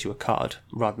occasionally draws you a card,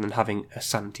 rather than having a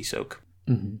sanity soak.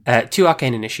 2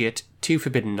 Arcane Initiate, 2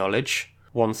 Forbidden Knowledge,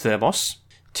 1 Thermos,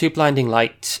 2 Blinding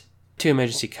Light, 2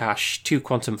 Emergency Cash, 2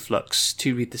 Quantum Flux,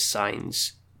 2 Read the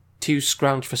Signs, 2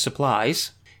 Scrounge for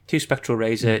Supplies, 2 Spectral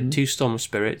Razor, 2 Storm of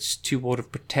Spirits, 2 Ward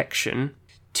of Protection,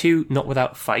 2 Not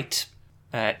Without Fight,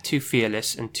 2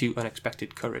 Fearless, and 2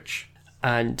 Unexpected Courage.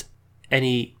 And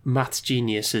any maths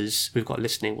geniuses we've got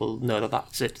listening will know that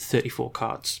that's it, 34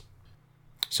 cards.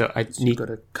 So I need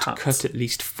to cut at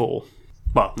least 4.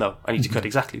 Well, no, I need to cut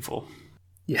exactly 4.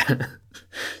 Yeah.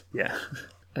 Yeah.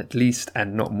 At least,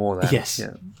 and not more than. Yes.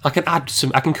 Yeah. I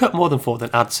can cut more than 4, then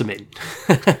add some in.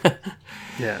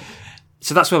 Yeah.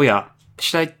 So that's where we are.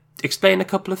 Should I explain a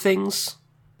couple of things?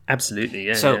 Absolutely,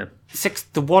 yeah. So, yeah.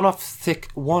 the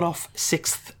one-off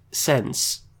sixth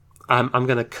sense, I'm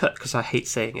going to cut because I hate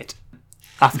saying it,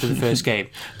 after the first game.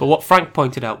 But what Frank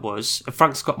pointed out was,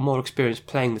 Frank's got more experience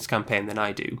playing this campaign than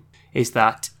I do, is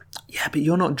that... Yeah, but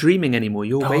you're not dreaming anymore,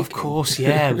 you're waking. Of course,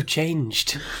 yeah, we've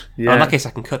changed. Yeah. Well, in that case,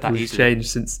 I can cut that We've easily. changed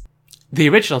since... The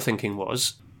original thinking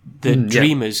was the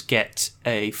dreamers get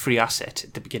a free asset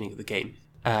at the beginning of the game,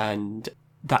 and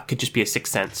that could just be a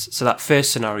sixth sense. So that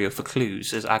first scenario for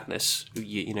clues as Agnes,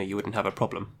 you wouldn't have a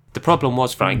problem. The problem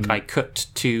was, Frank, I cut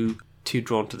two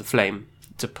Drawn to the Flame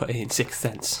to put in sixth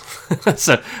sense.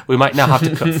 So we might now have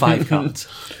to cut 5 cards.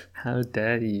 How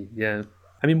dare you, yeah.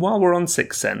 I mean, while we're on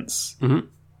sixth sense,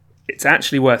 it's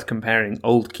actually worth comparing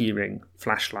Old Keyring,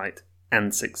 Flashlight,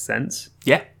 and Sixth Sense.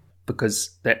 Yeah.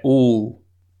 Because they're all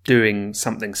doing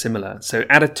something similar. So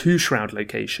at a 2-shroud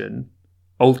location,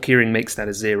 Old Keyring makes that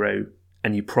a 0,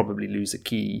 and you probably lose a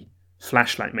key.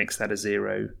 Flashlight makes that a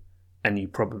 0, and you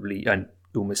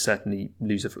almost certainly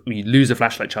lose a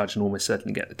flashlight charge and almost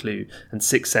certainly get the clue. And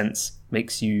Sixth Sense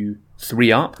makes you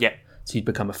 3 up, so you'd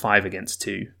become a 5 against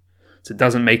 2. So it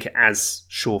doesn't make it as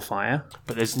surefire.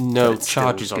 But there's no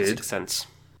charges on Sixth Sense.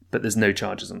 But there's no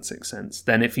charges on Sixth Sense.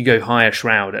 Then if you go higher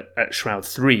shroud, at shroud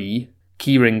 3,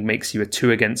 Keyring makes you a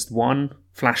 2 against 1,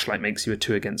 Flashlight makes you a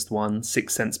 2 against 1,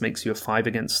 Sixth Sense makes you a 5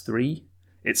 against 3.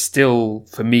 It still,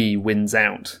 for me, wins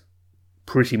out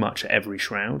pretty much at every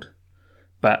shroud.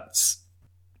 But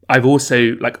I've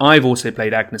also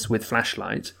played Agnes with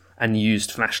Flashlight and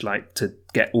used Flashlight to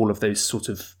get all of those sort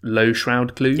of low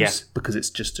shroud clues because it's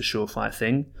just a surefire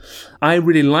thing. I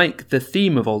really like the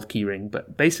theme of Old Keyring,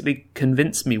 but basically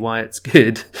convince me why it's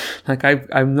good. Like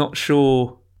I'm not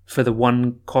sure for the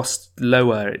one cost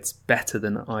lower it's better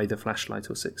than either Flashlight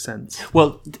or Sixth Sense.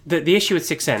 Well, the issue with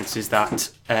Sixth Sense is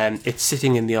that it's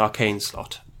sitting in the arcane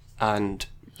slot, and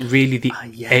really the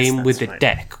aim with the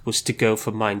deck was to go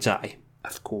for Mind's Eye.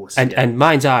 Of course. And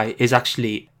Mind's Eye is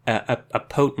actually a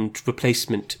potent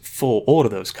replacement for all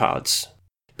of those cards,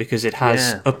 because it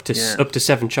has up to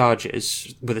 7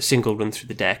 charges with a single run through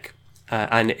the deck,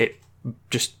 and it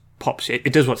just pops.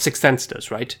 It does what Sixth Sense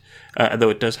does, right? Though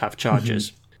it does have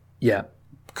charges. Yeah.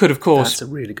 Could, of course, that's a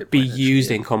really good point, be used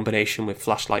in combination with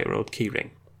Flashlight or Old Keyring.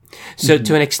 So,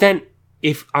 to an extent,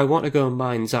 if I want to go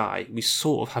Mind's Eye, we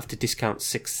sort of have to discount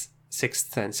Sixth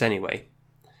Sense anyway,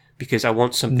 because I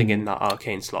want something in that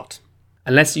arcane slot.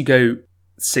 Unless you go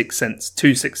Sixth Sense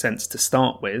to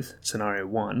start with, scenario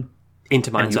 1,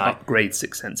 into Mind's Eye, upgrade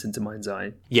Sixth Sense into Mind's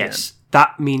Eye. Yes,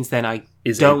 that means then I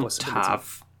don't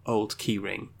have Old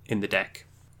Keyring in the deck,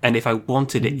 and if I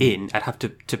wanted it in, I'd have to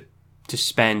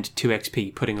spend 2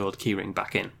 XP putting Old Keyring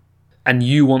back in. And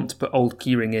you want to put Old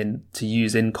Keyring in to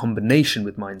use in combination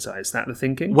with Mind's Eye, is that the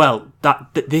thinking? Well,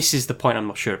 this is the point I'm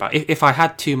not sure about. If I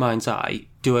had 2 Mind's Eye,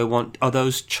 are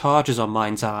those charges on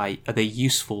Mind's Eye, are they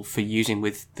useful for using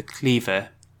with the Cleaver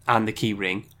and the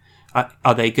Keyring?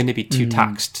 Are they going to be too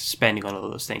taxed spending on all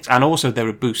those things? And also they're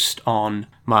a boost on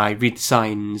my Read the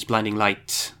Signs, Read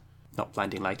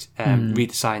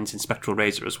the Signs and Spectral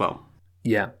Razor as well.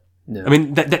 Yeah. No. I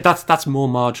mean, that's more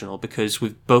marginal, because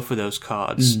with both of those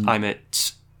cards, I'm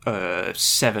at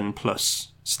 7+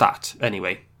 stat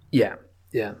anyway. Yeah.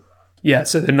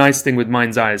 So the nice thing with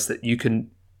Mind's Eye is that you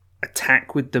can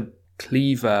attack with the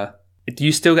Cleaver. Do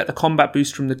you still get the combat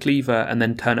boost from the Cleaver and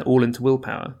then turn it all into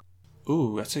willpower?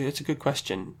 Ooh, that's a good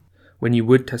question. When you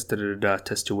would test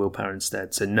your willpower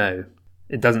instead. So no,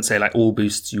 it doesn't say like all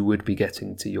boosts you would be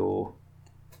getting to your...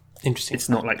 Interesting. It's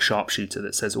not like Sharpshooter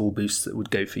that says all boosts that would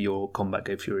go for your combat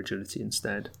go for your agility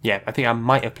instead. Yeah, I think I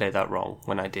might have played that wrong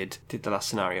when I did the last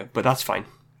scenario, but that's fine.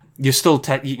 You're still,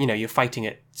 you're fighting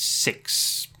at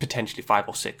 6, potentially 5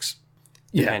 or 6.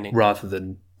 Depending. Rather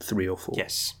than 3 or 4.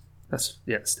 Yes. That's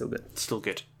still good. Still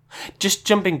good. Just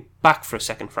jumping back for a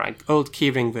second, Frank. Old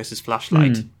Keyring versus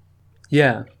Flashlight.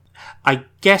 Yeah. I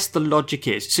guess the logic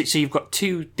is, so you've got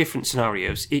 2 different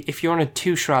scenarios. If you're on a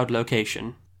 2-shroud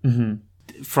location...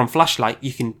 From Flashlight,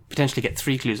 you can potentially get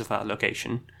 3 clues off that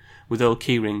location. With Old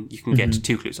Keyring, you can get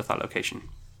 2 clues off that location.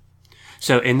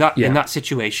 So in that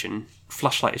situation,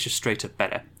 Flashlight is just straight up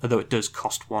better, although it does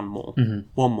cost 1 more.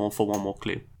 1 more for 1 more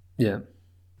clue. Yeah.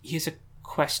 Here's a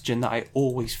question that I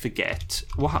always forget.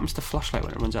 What happens to Flashlight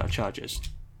when it runs out of charges?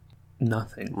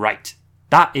 Nothing. Right.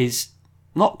 That is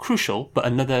not crucial, but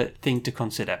another thing to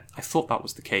consider. I thought that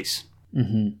was the case.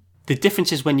 The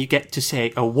difference is when you get to,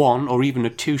 say, a 1 or even a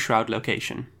 2-shroud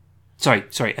location. Sorry,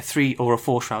 a 3 or a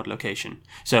 4-shroud location.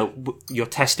 So you're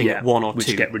testing at 1 or 2.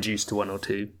 Which get reduced to 1 or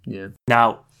 2, yeah.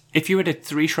 Now, if you're at a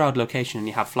 3-shroud location and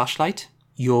you have Flashlight,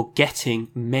 you're getting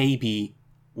maybe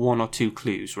 1 or 2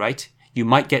 clues, right? You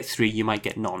might get 3, you might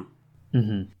get none.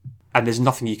 Mm-hmm. And there's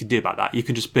nothing you can do about that. You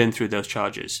can just burn through those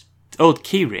charges. Old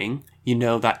keyring, you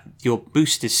know that your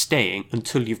boost is staying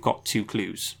until you've got 2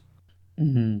 clues.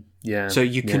 Mm-hmm. Yeah. So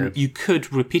you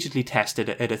could repeatedly test at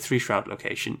a 3-shroud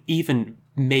location, even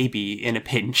maybe in a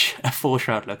pinch a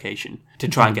 4-shroud location to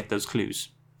try and get those clues.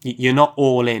 You're not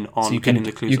all in on getting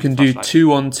the clues. You can do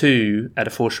 2 on 2 at a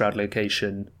 4-shroud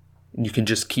location. And you can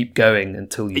just keep going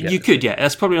until you get... You could, yeah.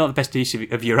 That's probably not the best use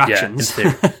of your actions. Yeah,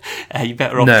 in theory. You're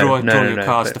better off drawing your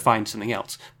cards to find something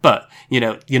else. But,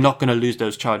 you're not going to lose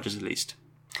those charges at least.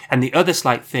 And the other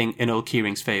slight thing in Old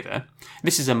Keyring's favour,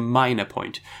 this is a minor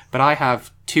point, but I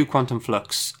have 2 Quantum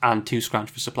Flux and 2 Scrounge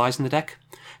for Supplies in the deck,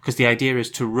 because the idea is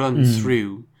to run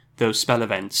through those spell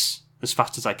events as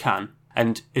fast as I can,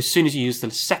 and as soon as you use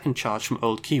the second charge from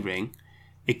Old Keyring,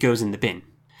 it goes in the bin.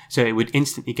 So it would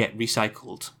instantly get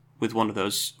recycled with one of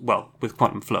those, with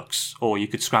Quantum Flux, or you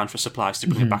could Scrounge for Supplies to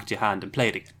bring it back to your hand and play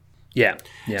it again. Yeah.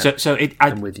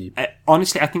 I'm with you.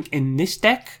 Honestly, I think in this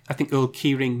deck, Old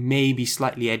Keyring maybe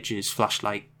slightly edges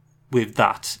Flashlight with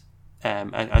that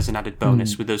as an added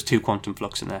bonus with those 2 Quantum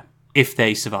Flux in there, if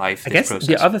they survive this process.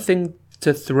 The other thing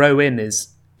to throw in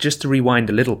is, just to rewind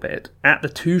a little bit, at the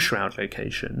 2-shroud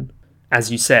location,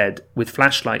 as you said, with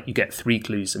Flashlight you get 3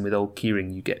 clues, and with Old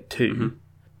Keyring you get 2. Mm-hmm.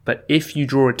 But if you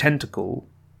draw a tentacle,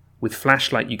 with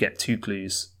Flashlight you get 2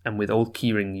 clues, and with Old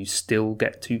Keyring you still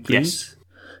get 2 clues. Yes.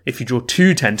 If you draw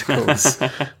 2 tentacles,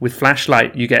 with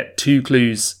Flashlight you get 2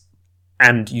 clues,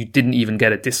 and you didn't even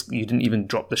get you didn't even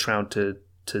drop the shroud to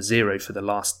 0 for the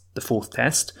 4th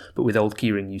test, but with Old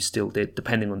Keyring you still did,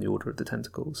 depending on the order of the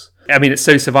tentacles. I mean, it's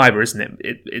so Survivor, isn't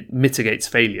it? It mitigates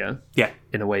failure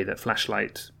in a way that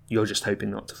Flashlight, you're just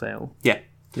hoping not to fail. Yeah.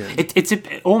 It's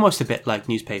almost a bit like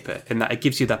Newspaper, in that it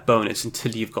gives you that bonus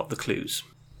until you've got the clues.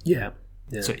 Yeah.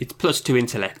 So it's +2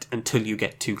 intellect until you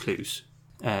get 2 clues,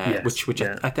 which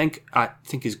I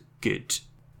think is good.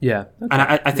 Yeah, okay. And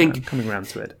I think I'm coming around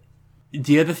to it.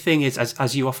 The other thing is,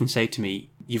 as you often say to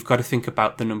me, you've got to think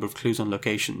about the number of clues on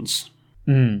locations.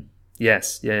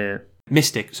 Yes, yeah.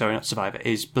 Mystic, sorry, not Survivor,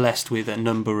 is blessed with a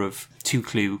number of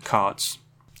 2-clue cards,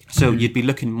 so you'd be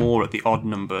looking more at the odd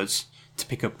numbers to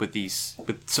pick up with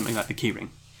something like the Keyring,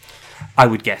 I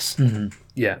would guess. Mm-hmm.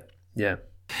 Yeah.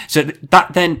 So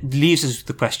that then leaves us with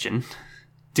the question,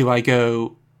 do I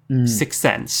go Sixth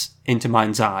Sense into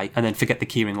Mind's Eye and then forget the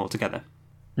Keyring altogether?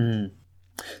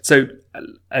 So,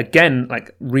 again,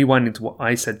 like rewinding to what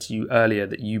I said to you earlier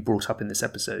that you brought up in this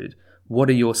episode, what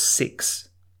are your 6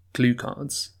 clue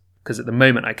cards? Because at the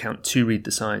moment I count 2 Read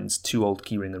the Signs, 2 Old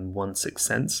Keyring, and 1 Sixth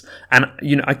Sense. And,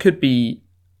 I could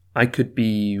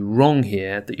be wrong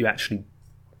here that you actually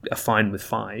are fine with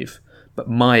 5. But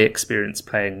my experience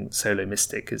playing solo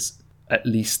Mystic is at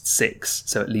least 6,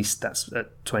 so at least that's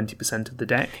 20% of the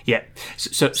deck. Yeah.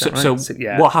 So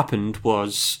what happened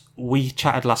was we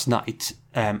chatted last night,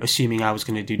 assuming I was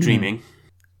going to do Dreaming,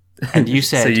 and you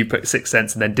said... So you put Sixth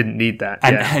Sense and then didn't need that.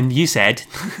 And you said,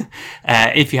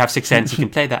 if you have Sixth Sense, you can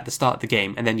play that at the start of the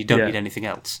game, and then you don't need anything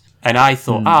else. And I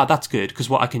thought, that's good, because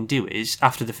what I can do is,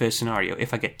 after the first scenario,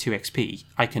 if I get 2 XP,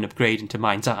 I can upgrade into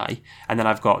Mind's Eye, and then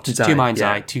I've got 2 Mind's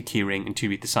Eye, 2 Keyring, and 2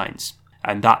 Read the Signs.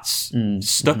 And that's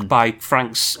stuck by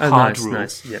Frank's hard rule.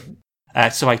 Nice. Yeah.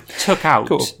 So I took out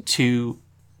 2...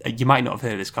 you might not have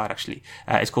heard of this card, actually.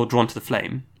 It's called Drawn to the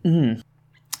Flame. Mm-hmm.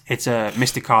 It's a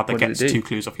Mystic card that gets 2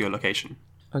 clues off your location.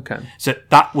 Okay. So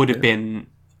that would have been...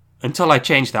 Until I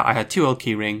changed that, I had 2 Old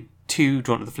Keyring, 2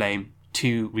 Drawn to the Flame,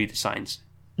 2 Read the Signs.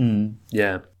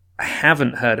 Yeah. I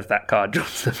haven't heard of that card, Drawn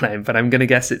to the Flame, but I'm going to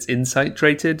guess it's insight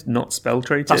traded, not spell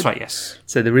traded. That's right, yes.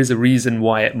 So there is a reason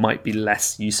why it might be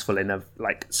less useful in a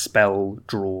spell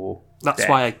draw That's deck,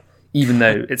 why even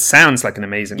though it sounds like an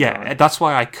amazing card. Yeah, that's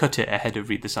why I cut it ahead of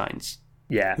Read the Signs.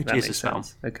 Yeah, which that is makes a spell.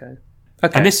 Sense. Okay.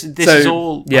 And this is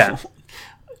all... Yeah.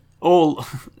 all...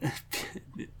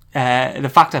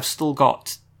 the fact I'm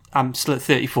still at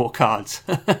 34 cards.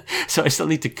 So I still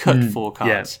need to cut 4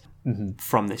 cards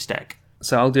from this deck.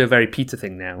 So I'll do a very Peter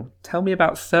thing now. Tell me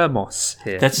about Thermos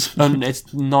here. It's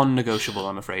non-negotiable,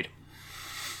 I'm afraid.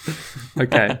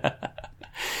 Okay.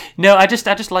 No, I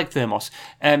just like Thermos.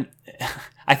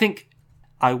 I think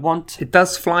I want... It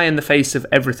does fly in the face of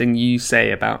everything you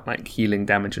say about like healing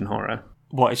damage and horror.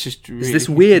 What? It's just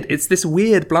really... It's this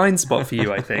weird blind spot for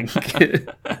you, I think.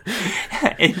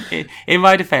 in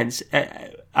my defence,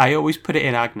 I always put it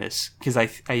in Agnes because I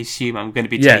assume I'm going to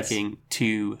be taking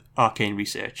 2 Arcane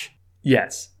Research.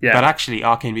 Yes, yeah. But actually,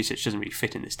 Arcane Research doesn't really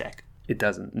fit in this deck. It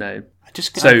doesn't, no. I'm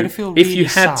going to feel really if you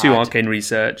had sad. 2 Arcane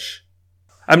Research...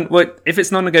 if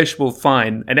it's non-negotiable,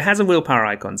 fine. And it has a willpower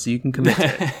icon, so you can commit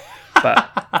it. but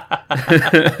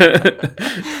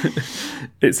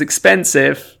it's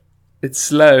expensive. It's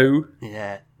slow.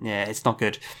 Yeah, it's not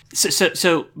good.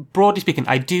 So broadly speaking,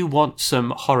 I do want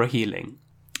some horror healing,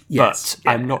 but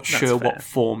I'm not sure what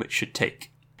form it should take.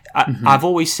 I've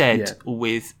always said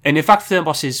and in fact,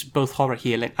 Thermos is both horror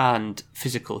healing and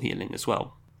physical healing as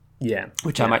well. Yeah,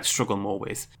 which I might struggle more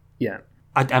with. Yeah,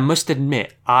 I must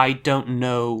admit, I don't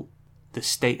know the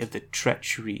state of the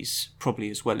treacheries probably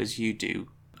as well as you do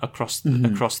across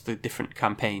the different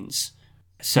campaigns.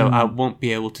 So I won't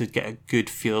be able to get a good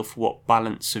feel for what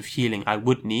balance of healing I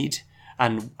would need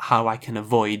and how I can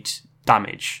avoid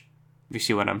damage. If you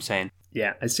see what I'm saying?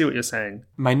 Yeah, I see what you're saying.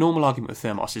 My normal argument with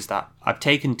Thermos is that I've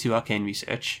taken 2 arcane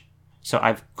research, so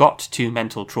I've got 2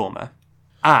 mental trauma,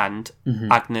 and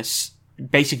Agnes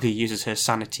basically uses her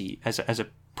sanity as a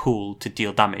pool to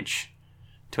deal damage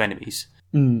to enemies.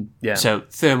 Yeah. So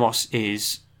Thermos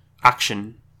is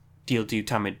action, deal 2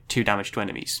 damage to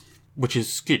enemies, which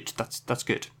is good. That's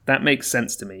good. That makes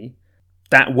sense to me.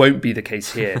 That won't be the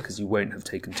case here because you won't have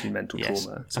taken 2 mental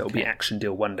trauma. So it'll be action,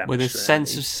 deal 1 damage. With a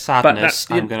sense of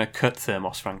sadness, I'm going to cut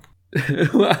Thermos, Frank.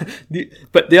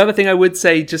 But the other thing I would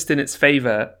say, just in its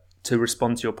favour, to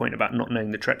respond to your point about not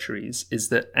knowing the treacheries, is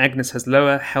that Agnes has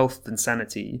lower health than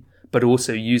sanity, but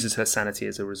also uses her sanity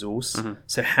as a resource.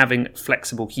 So having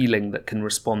flexible healing that can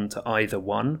respond to either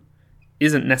one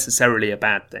isn't necessarily a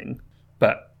bad thing,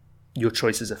 but your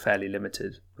choices are fairly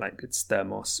limited. Like it's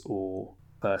Thermos or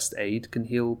First Aid can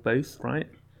heal both, right?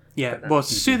 Yeah, well,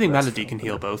 Soothing Melody can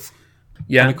heal both.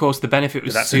 Yeah. And of course, the benefit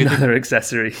of that's Soothing... another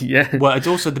accessory, yeah. Well, it's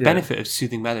also the benefit of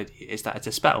Soothing Melody is that it's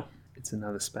a spell. It's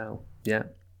another spell, yeah.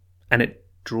 And it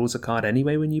draws a card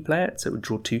anyway when you play it, so it would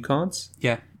draw 2 cards.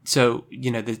 Yeah. So,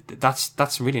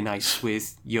 that's really nice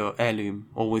with your heirloom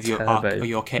or with your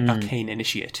arcane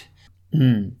initiate.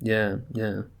 Yeah.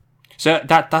 So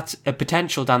that's a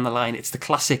potential down the line. It's the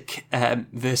classic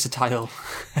versatile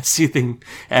soothing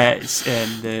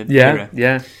the mirror.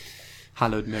 Yeah.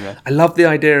 Hallowed mirror. I love the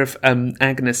idea of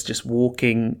Agnes just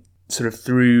walking sort of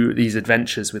through these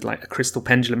adventures with like a crystal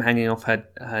pendulum hanging off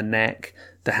her neck,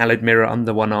 the hallowed mirror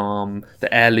under one arm,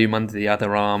 the heirloom under the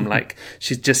other arm. Like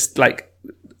she's just like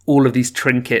all of these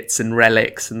trinkets and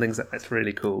relics and things like that. It's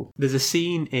really cool. There's a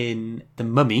scene in The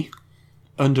Mummy,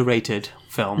 underrated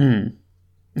film.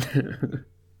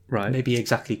 Right. Maybe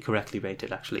exactly correctly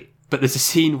rated, actually. But there's a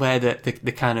scene where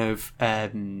the kind of, I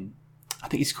think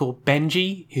he's called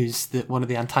Benji, who's one of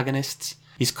the antagonists.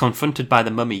 He's confronted by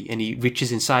the mummy and he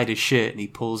reaches inside his shirt and he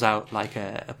pulls out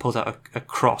a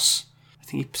cross. I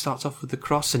think he starts off with the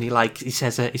cross and he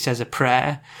says a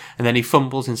prayer and then he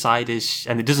fumbles inside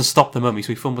and it doesn't stop the mummy, so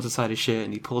he fumbles inside his shirt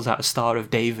and he pulls out a Star of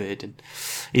David and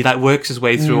he works his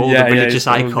way through all the religious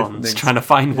icons trying to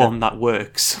find one that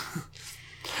works.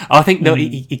 I think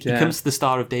he comes to the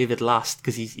Star of David last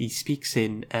because he speaks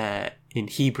in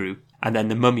Hebrew, and then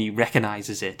the mummy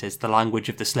recognises it as the language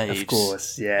of the slaves. Of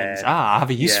course, yeah. And I have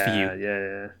a use for you.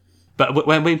 Yeah. But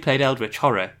when we played Eldritch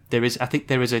Horror, there is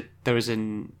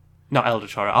not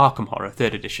Eldritch Horror, Arkham Horror,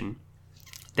 3rd edition.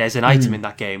 There's an item in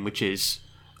that game which is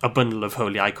a bundle of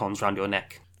holy icons around your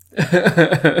neck.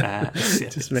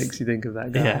 It just makes you think of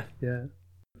that guy. Yeah.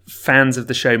 Fans of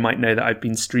the show might know that I've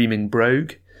been streaming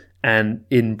Brogue. And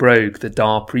in Brogue, the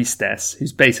Dar Priestess,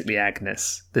 who's basically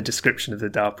Agnes, the description of the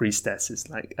Dar Priestess is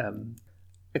like a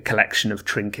collection of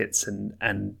trinkets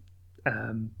and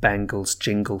bangles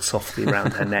jingle softly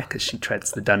around her neck as she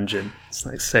treads the dungeon. It's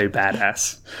like so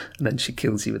badass. And then she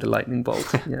kills you with a lightning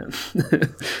bolt. Yeah,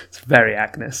 it's very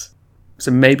Agnes.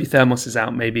 So maybe Thermos is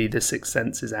out, maybe the Sixth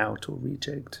Sense is out or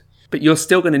rejigged. But you're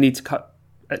still going to need to cut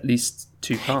at least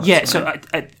 2 cards. Yeah, right?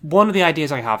 so one of the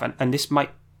ideas I have, and this might...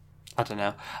 I don't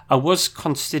know. I was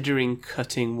considering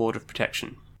cutting Ward of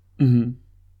Protection,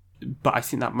 but I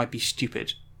think that might be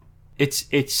stupid. It's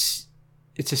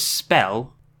a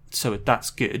spell, so that's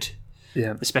good.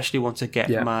 Yeah. Especially once I get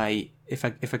my if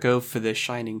I go for the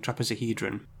Shining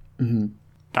Trapezohedron,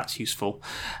 that's useful.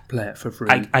 Play it for free.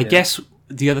 I guess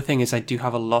the other thing is I do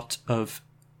have a lot of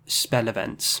spell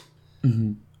events.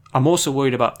 I'm also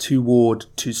worried about 2 Ward,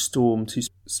 2 Storm, 2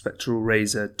 Spectral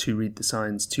Razor, 2 Read the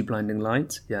Signs, 2 Blinding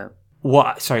Light. Yeah.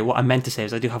 What I meant to say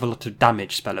is I do have a lot of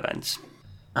damage spell events.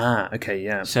 Ah, okay,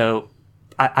 yeah. So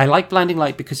I like Blinding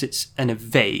Light because it's an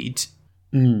evade,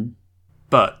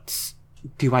 but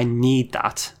do I need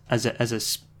that as a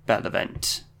spell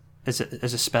event, as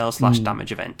a spell /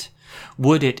 damage event?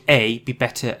 Would it A, be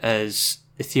better as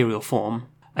ethereal form,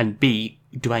 and B,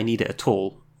 do I need it at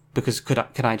all? Because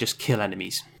can I just kill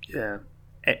enemies? Yeah.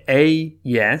 A,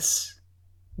 yes,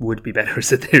 would be better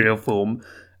as ethereal form,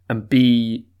 and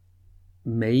B,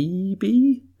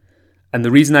 maybe. And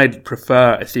the reason I'd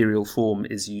prefer Ethereal Form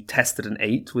is you tested an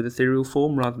 8 with Ethereal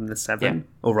Form rather than a 7,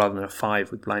 or rather than a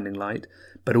 5 with Blinding Light.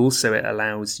 But also it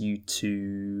allows you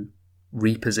to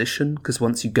reposition, because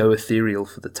once you go Ethereal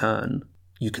for the turn,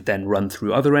 you could then run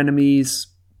through other enemies,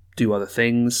 do other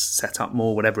things, set up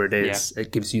more, whatever it is.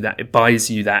 It gives you that, it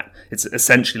buys you that. It's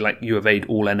essentially like you evade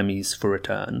all enemies for a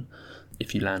turn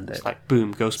if you land it. It's like,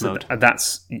 boom, ghost mode.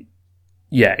 That's...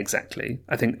 Yeah, exactly.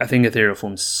 I think Ethereal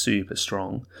Form's super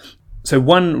strong. So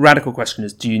one radical question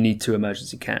is, do you need 2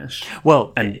 emergency cash?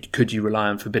 Well... And could you rely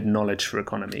on Forbidden Knowledge for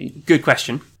economy? Good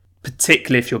question.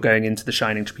 Particularly if you're going into the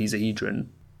Shining Trapezahedron.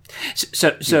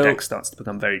 So your deck starts to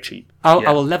become very cheap.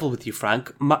 I will level with you,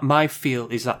 Frank. My feel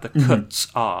is that the cuts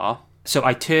are... So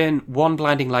I turn one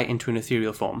Blinding Light into an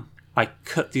Ethereal Form. I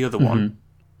cut the other one.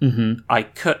 I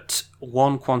cut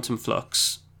one Quantum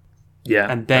Flux.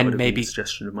 Yeah, and then maybe a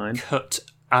suggestion of mine. Cut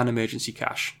an emergency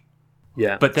cash.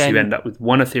 Yeah, but then so you end up with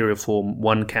 1 Ethereal Form,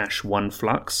 1 cash, 1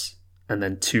 Flux, and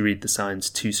then 2 Read the Signs,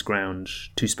 2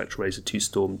 Scrounge, 2 Spectral Razor, 2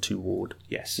 Storm, 2 Ward.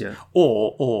 Yes. Yeah.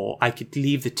 Or I could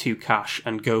leave the 2 cash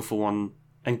and go for 1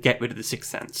 and get rid of the Sixth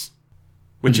Sense,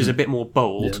 which is a bit more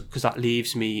bold, because that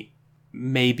leaves me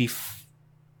maybe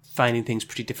finding things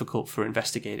pretty difficult for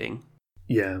investigating.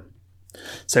 Yeah.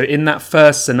 So in that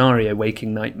first scenario,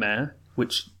 Waking Nightmare,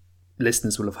 which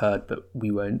listeners will have heard, but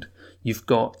we won't, you've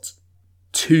got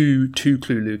two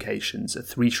clue locations, a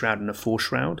 3 Shroud and a 4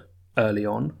 Shroud early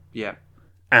on. Yeah.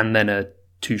 And then a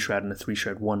 2 Shroud and a 3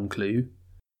 Shroud 1 clue.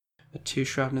 A 2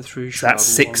 Shroud and a 3 Shroud. So that's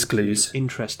 6 clues. Clue.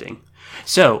 Interesting.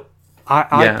 So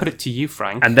I put it to you,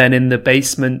 Frank. And then in the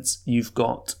basement, you've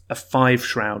got a 5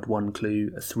 Shroud 1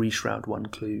 clue, a 3 Shroud 1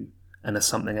 clue, and a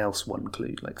something else 1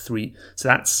 clue. Like 3. So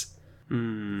that's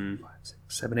 5, 6,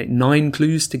 7, 8, 9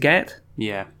 clues to get.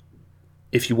 Yeah.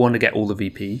 If you want to get all the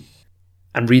VP.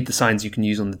 And Read the Signs you can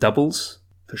use on the doubles,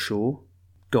 for sure.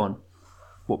 Go on.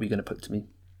 What were you going to put to me?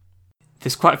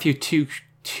 There's quite a few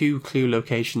two clue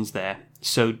locations there.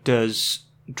 So does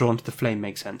Drawn to the Flame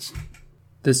make sense?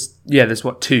 There's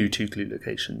what, two clue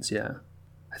locations, yeah.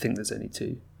 I think there's only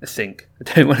 2. I think.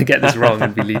 I don't want to get this wrong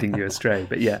and be leading you astray,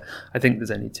 but yeah, I think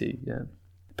there's only 2, yeah.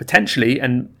 Potentially,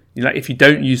 and if you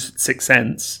don't use Sixth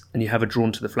Sense and you have a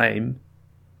Drawn to the Flame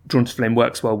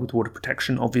works well with water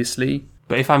protection, obviously.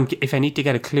 But if I need to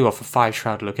get a clue off a 5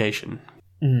 Shroud location,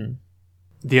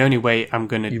 the only way I'm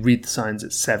going to... You Read the Signs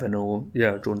at 7 or,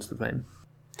 Drawn to the Flame.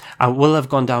 I will have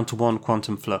gone down to 1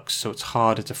 Quantum Flux, so it's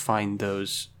harder to find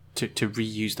those, to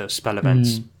reuse those spell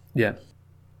events. Yeah.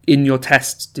 In your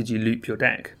test, did you loop your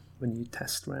deck when you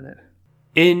ran it?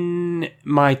 In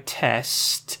my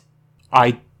test,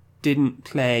 I didn't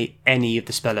play any of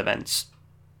the spell events.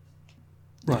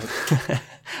 Right.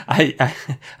 I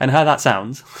and how that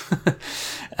sounds.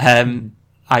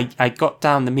 I got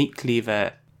down the Meat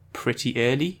Cleaver pretty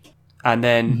early, and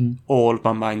then all of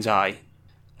my Mind's Eye,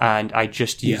 and I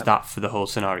just used that for the whole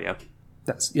scenario.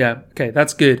 That's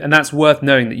good, and that's worth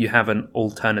knowing that you have an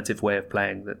alternative way of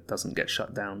playing that doesn't get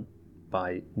shut down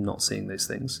by not seeing those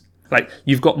things. Like,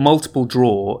 you've got multiple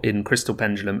draw in Crystal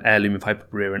Pendulum, Heirloom of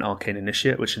Hyperborea, and Arcane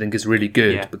Initiate, which I think is really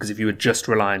good, because if you were just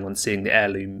relying on seeing the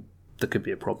Heirloom, there could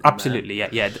be a problem. Absolutely, there.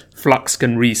 yeah. Flux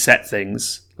can reset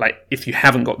things. Like, if you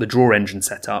haven't got the draw engine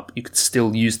set up, you could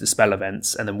still use the spell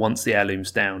events, and then once the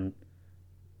Heirloom's down,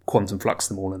 Quantum Flux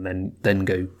them all, and then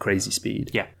go crazy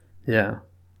speed. Yeah. Yeah.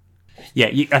 Yeah,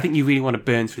 I think you really want to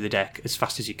burn through the deck as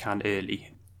fast as you can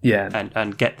early. Yeah.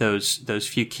 And get those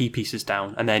few key pieces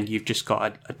down, and then you've just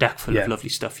got a deck full of lovely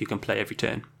stuff you can play every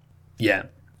turn. Yeah.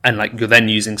 And you're then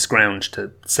using Scrounge to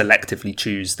selectively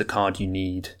choose the card you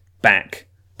need back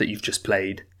that you've just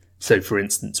played. So, for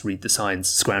instance, Read the Signs,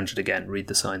 Scrounge it again, Read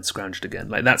the Signs, Scrounge it again.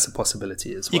 That's a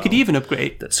possibility as well. You could even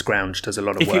upgrade... That Scrounge does a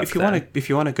lot of work if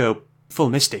you want to go full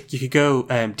Mystic, you could go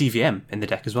DVM in the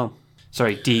deck as well.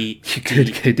 Sorry, You could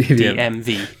go DVM.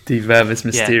 DMV. Vermis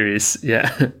Mysterious,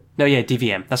 yeah. No,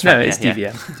 DVM. That's right. No, it's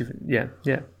DVM.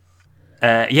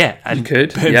 Yeah. And you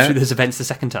could burn through those events the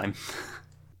second time.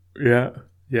 Yeah.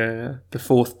 The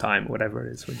 4th time, whatever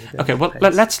it is. Okay, well,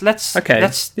 let's cut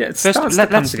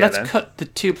the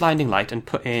 2 Blinding Light and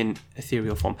put in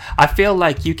Ethereal Form. I feel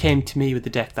like you came to me with the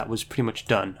deck that was pretty much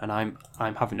done, and I'm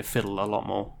having to fiddle a lot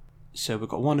more. So we've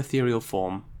got 1 Ethereal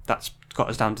Form. That's got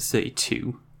us down to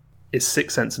 32. Is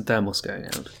Sixth Sense and Thermos going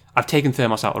out? I've taken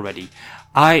Thermos out already.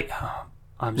 I'm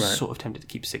sort of tempted to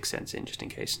keep Sixth Sense in just in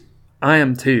case. I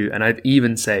am too, and I'd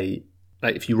even say,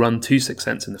 if you run 2 Sixth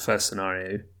Sense in the first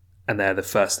scenario, and they're the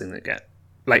first thing that get...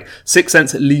 Sixth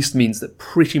Sense at least means that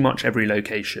pretty much every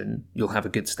location you'll have a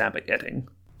good stab at getting.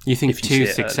 You think 2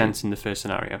 Sixth Sense in the first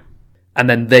scenario? And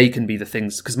then they can be the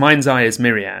things... Because Mind's Eye is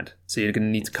Myriad, so you're going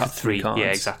to need to cut 3 cards.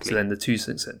 Yeah, exactly. So then the 2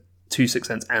 Sixth Sense... 2 6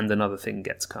 cents and another thing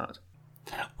gets cut.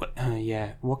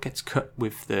 What gets cut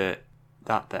with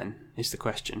that then is the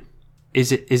question.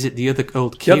 Is it the other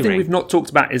old keyring? The other thing we've not talked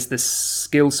about is the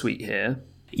skill suite here.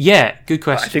 Yeah, good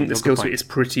question. I think the skill suite is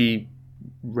pretty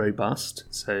robust.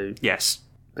 So yes.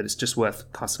 But it's just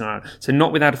worth casting around. So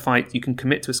not without a fight, you can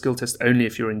commit to a skill test only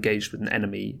if you're engaged with an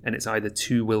enemy, and it's either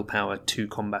 2 willpower, 2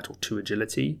 combat, or 2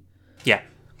 agility. Yeah.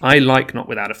 I like not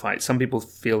without a fight. Some people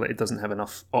feel that it doesn't have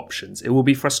enough options. It will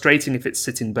be frustrating if it's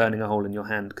sitting burning a hole in your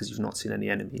hand because you've not seen any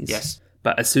enemies. Yes.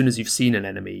 But as soon as you've seen an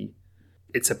enemy,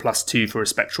 it's a +2 for a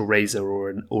spectral razor or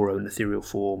an ethereal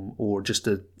form, or just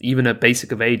even a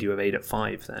basic evade. You evade at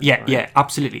 5 then. Yeah, right? yeah,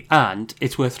 absolutely. And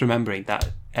it's worth remembering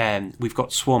that we've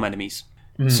got swarm enemies.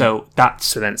 So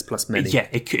then it's plus many. Yeah,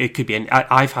 it could be.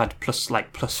 I've had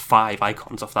 +5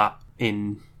 icons of that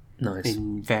in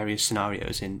various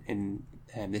scenarios in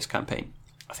this campaign.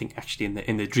 I think actually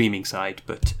in the dreaming side,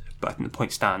 but in the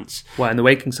point stance. Well, in the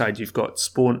waking side, you've got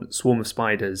swarm of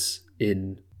spiders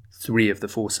in 3 of the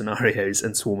 4 scenarios,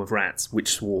 and swarm of rats, which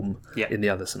swarm in the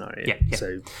other scenario. Yeah.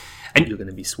 So you're going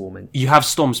to be swarming. You have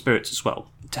storm spirits as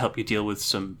well to help you deal with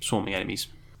some swarming enemies.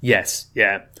 Yes,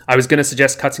 yeah. I was going to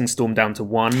suggest cutting Storm down to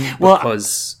 1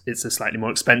 because it's a slightly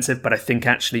more expensive, but I think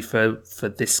actually for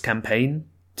this campaign,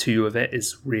 2 of it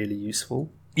is really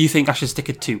useful. You think I should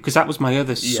stick at 2? Because that was my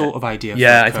other sort of idea.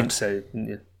 Yeah, I think so.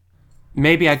 Yeah.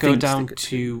 Maybe I go down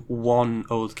to 1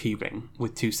 old keyring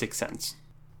with 2 6 cents.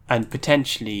 And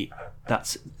potentially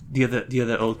that's the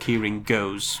other old keyring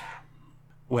goes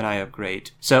when I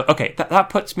upgrade. So, okay, that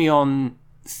puts me on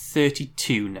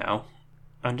 32 now.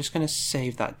 I'm just going to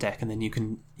save that deck, and then you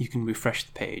can refresh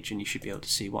the page, and you should be able to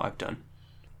see what I've done.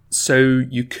 So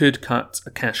you could cut a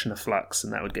cache and a flux,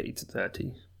 and that would get you to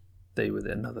 30. They were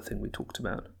another thing we talked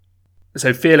about.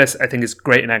 So Fearless, I think, is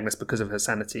great in Agnes because of her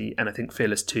sanity, and I think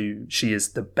Fearless 2, she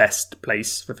is the best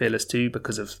place for Fearless 2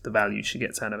 because of the value she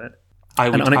gets out of it.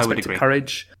 Unexpected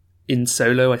Courage. In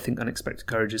solo, I think Unexpected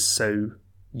Courage is so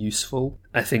useful.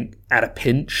 I think at a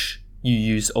pinch, you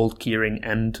use Old Keyring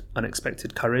and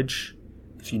Unexpected Courage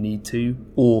if you need to,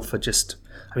 or for just...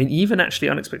 I mean, even actually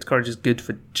Unexpected Courage is good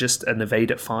for just an evade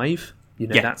at 5.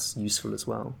 That's useful as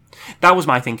well. That was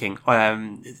my thinking.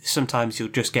 Sometimes you'll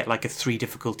just get like a 3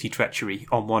 difficulty treachery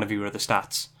on one of your other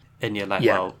stats, and you're like,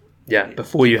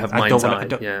 before you have Mind's Eye.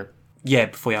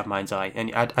 Before you have Mind's Eye.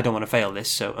 And I don't want to fail this,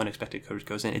 so Unexpected Courage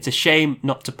goes in. It's a shame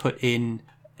not to put in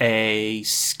a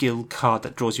skill card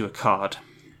that draws you a card.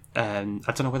 I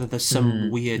don't know whether there's some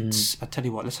weird... I'll tell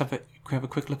you what, can we have a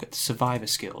quick look at the survivor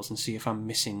skills and see if I'm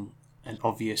missing an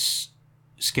obvious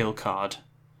skill card.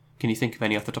 Can you think of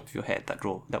any off the top of your head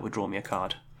that would draw me a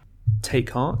card?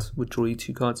 Take Heart would draw you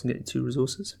 2 cards and get you 2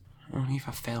 resources. Only if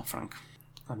I fail, Frank.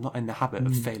 I'm not in the habit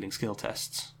of failing skill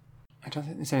tests. I don't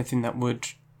think there's anything that would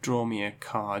draw me a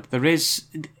card. There is...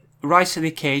 Rise to the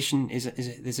Occasion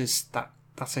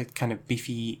that's a kind of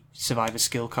beefy survivor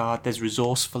skill card. There's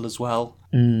Resourceful as well.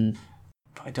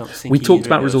 But I don't think... We talked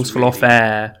about Resourceful off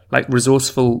air. Like,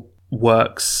 Resourceful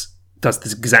does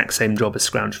the exact same job as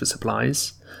Scrounge for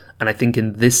supplies. And I think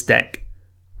in this deck,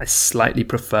 I slightly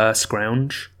prefer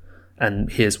Scrounge.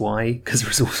 And here's why. Because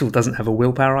Resourceful doesn't have a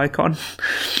willpower icon.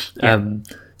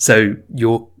 So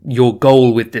your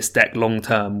goal with this deck long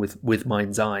term with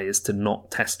Mind's Eye is to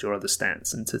not test your other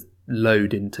stats and to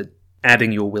load into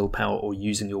adding your willpower or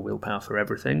using your willpower for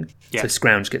everything. So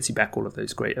Scrounge gets you back all of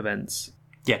those great events.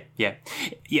 Yeah.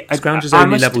 Scrounge is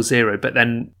only level 0, but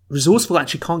then Resourceful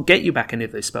actually can't get you back any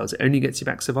of those spells. It only gets you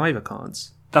back survivor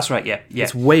cards. That's right, yeah.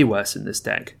 It's way worse in this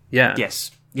deck. Yeah.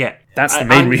 Yes, yeah. That's the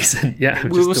main reason. Yeah.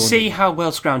 We will see how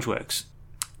well Scrounge works.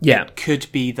 Yeah. It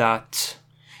could be that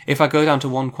if I go down to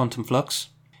 1 Quantum Flux,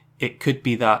 it could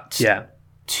be that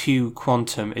 2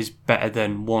 Quantum is better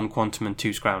than 1 Quantum and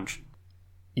 2 Scrounge.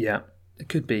 Yeah, it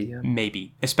could be. Yeah.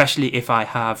 Maybe. Especially if I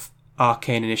have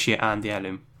Arcane Initiate and the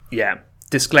Heirloom. Yeah.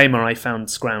 Disclaimer, I found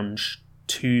Scrounge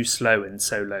too slow in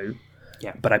solo.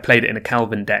 Yeah. But I played it in a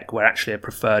Calvin deck where actually I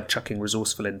preferred chucking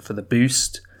Resourceful in for the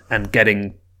boost and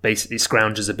getting basically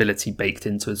Scrounge's ability baked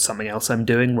into something else I'm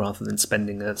doing rather than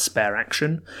spending a spare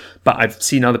action. But I've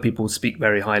seen other people speak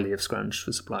very highly of Scrounge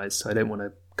for supplies, so I don't want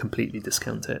to completely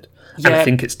discount it. Yeah. And I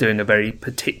think it's doing a very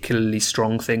particularly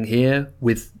strong thing here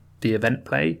with the event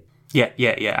play. Yeah.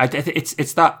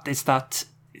 It's that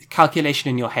calculation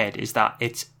in your head is that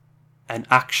it's an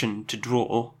action to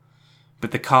draw,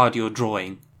 but the card you're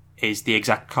drawing is the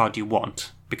exact card you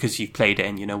want because you've played it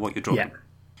and you know what you're drawing. Yeah.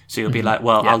 So you'll be like,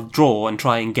 I'll draw and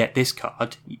try and get this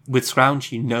card. With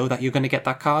Scrounge, you know that you're going to get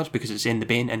that card because it's in the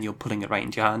bin and you're pulling it right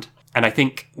into your hand. And I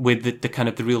think with the kind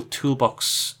of the real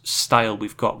toolbox style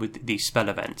we've got with these spell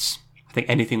events, I think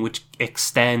anything which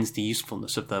extends the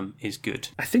usefulness of them is good.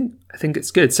 I think it's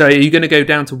good. So are you going to go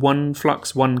down to 1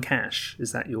 flux, 1 cash?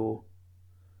 Is that your...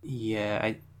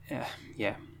 Yeah,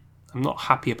 I'm not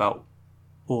happy about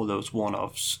all those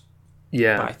one-offs.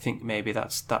 Yeah. But I think maybe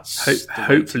that's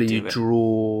hopefully you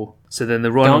draw... So then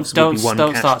the one-offs would be 1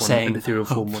 don't cash, start 1 saying ethereal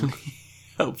form, 1...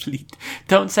 Hopefully.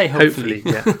 Don't say hopefully.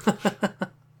 Yeah.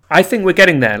 I think we're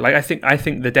getting there. Like I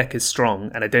think the deck is strong,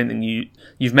 and I don't think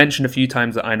you've mentioned a few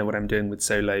times that I know what I'm doing with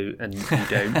solo, and you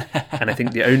don't. And I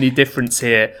think the only difference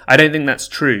here, I don't think that's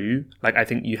true. Like I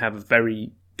think you have a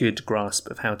very good grasp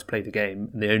of how to play the game,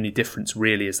 and the only difference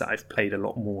really is that I've played a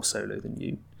lot more solo than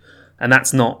you. And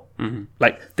that's not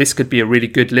like this could be a really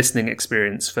good listening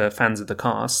experience for fans of the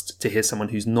cast to hear someone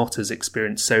who's not as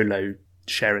experienced solo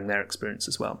sharing their experience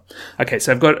as well. Okay,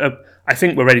 so I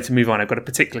think we're ready to move on. I've got a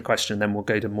particular question, then we'll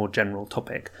go to a more general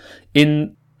topic.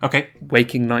 In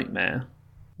Waking Nightmare,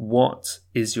 what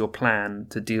is your plan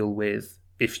to deal with,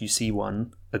 if you see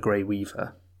one, a Grey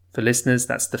Weaver? For listeners,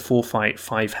 that's the 4-fight,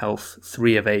 5 health,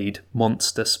 3 evade,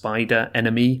 monster spider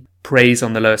enemy, preys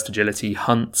on the lowest agility,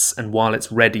 hunts, and while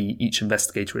it's ready, each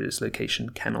investigator at its location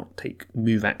cannot take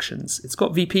move actions. It's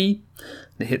got VP,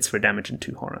 and it hits for damage and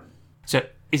 2 horror. So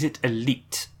is it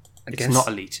elite? It's not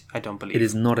elite, I don't believe. It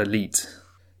is not elite.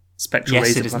 Spectral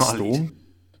Razor plus Storm. Elite.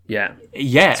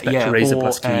 Yeah. Spectral Razor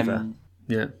plus Cleaver.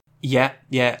 Yeah,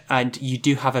 and you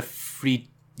do have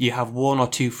you have 1 or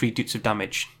 2 free dutes of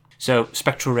damage. So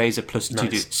Spectral Razor plus 2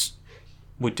 dutes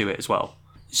would do it as well.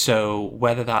 So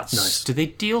whether that's... Nice. Do they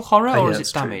deal horror or is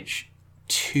it damage?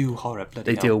 2 horror,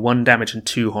 bloody hell. They deal 1 damage and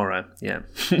 2 horror, yeah.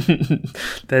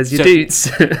 There's your dutes.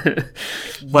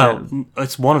 Well,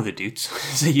 it's one of the dutes,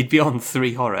 so you'd be on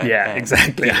 3 horror. Yeah,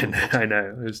 exactly. I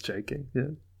know. I was joking.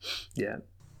 Yeah.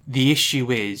 The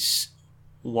issue is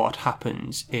what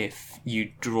happens if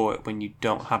you draw it when you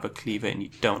don't have a Cleaver and you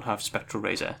don't have Spectral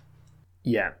Razor.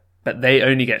 Yeah, but they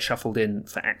only get shuffled in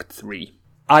for Act 3.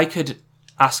 I could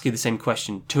ask you the same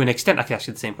question. To an extent, I could ask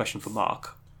you the same question for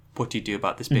Mark. What do you do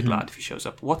about this big lad if he shows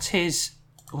up? What's his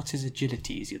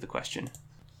agility is the other question.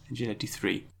 Agility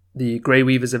 3. The Grey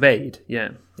Weaver's evade, yeah.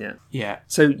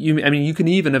 So you can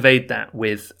even evade that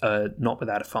with not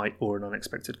without a fight or an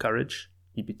unexpected courage.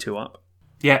 You'd be 2 up.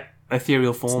 Yeah,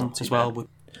 ethereal form as well.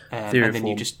 And then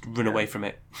you just run away from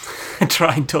it and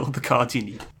try and pull the cards you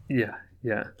need. Yeah.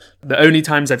 The only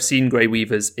times I've seen Grey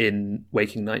Weavers in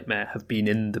Waking Nightmare have been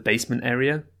in the basement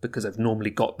area, because I've normally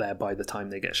got there by the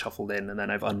time they get shuffled in, and then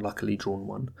I've unluckily drawn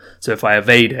one. So if I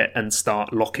evade it and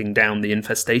start locking down the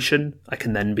infestation, I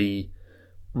can then be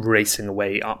racing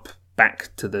away up back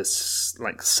to this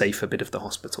safer bit of the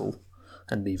hospital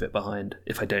and leave it behind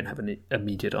if I don't have an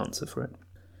immediate answer for it.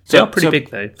 They are pretty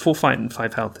big though. 4 fight and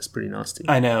 5 health is pretty nasty.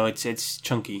 I know, it's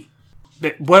chunky.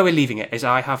 But where we're leaving it is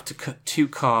I have to cut 2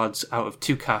 cards out of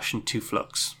 2 cash and 2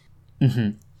 flux.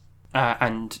 Mm-hmm.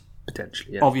 And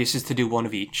potentially, obvious is to do 1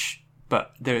 of each.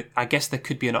 But I guess there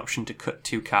could be an option to cut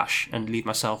 2 cash and leave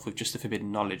myself with just the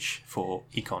Forbidden Knowledge for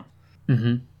Econ.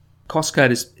 Mm-hmm. Cost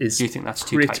card is do you think that's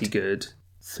too pretty tight? Good.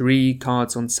 3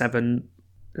 cards on 7,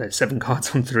 7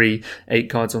 cards on 3, 8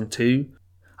 cards on 2.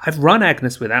 I've run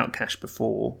Agnes without cash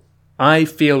before. I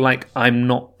feel like I'm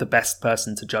not the best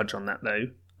person to judge on that though.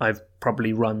 I've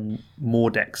probably run more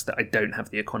decks that I don't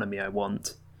have the economy I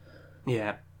want.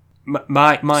 Yeah.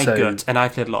 My gut, and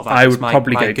I've played a lot of Agnes, I would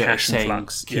probably go cash and saying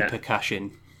flux. Keep her cash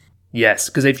in. Yes,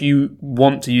 because if you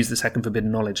want to use the second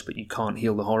Forbidden Knowledge but you can't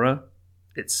heal the horror,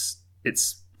 it's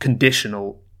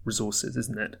conditional resources,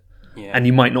 isn't it? Yeah. And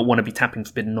you might not want to be tapping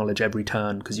Forbidden Knowledge every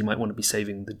turn because you might want to be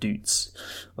saving the dutes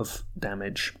of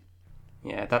damage.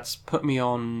 Yeah, that's put me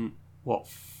on,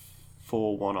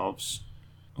 4 one-offs,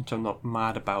 which I'm not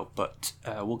mad about, but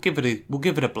we'll give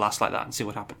it a blast like that and see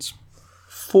what happens.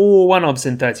 4 one-offs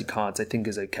in 30 cards I think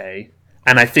is okay.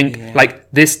 And I think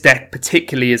this deck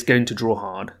particularly is going to draw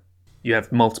hard. You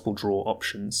have multiple draw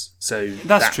options, so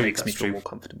that makes me feel more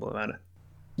comfortable about it.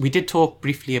 We did talk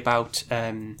briefly about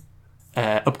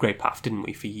upgrade path, didn't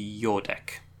we, for your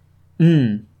deck?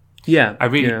 Yeah. I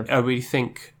really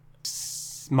think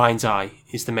Mind's Eye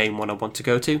is the main one I want to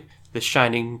go to. The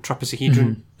Shining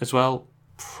Trapezohedron as well.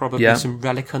 Probably some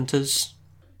Relic Hunters.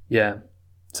 Yeah.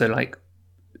 So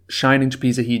Shining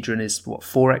Trapezohedron is 4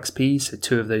 XP, so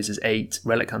 2 of those is 8.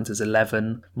 Relic Hunters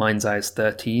 11. Mind's Eye is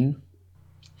 13.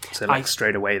 So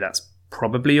straight away that's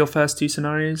probably your first 2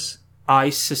 scenarios. I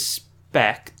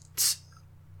suspect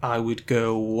I would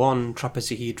go 1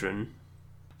 Trapezohedron,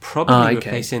 probably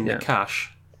replacing the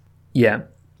cash. Yeah.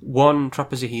 1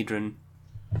 Trapezohedron,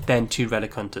 then 2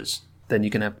 Relic Hunters. Then you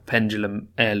can have Pendulum,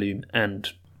 Heirloom, and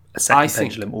a second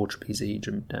Pendulum or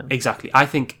Trapezohedron down. Exactly. I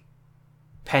think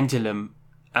Pendulum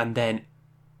and then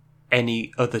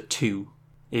any other 2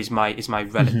 is my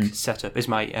relic setup, is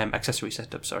my accessory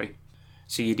setup, sorry.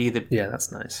 So you'd either... Yeah,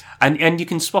 that's nice. And you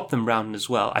can swap them round as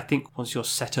well. I think once you're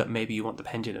set up, maybe you want the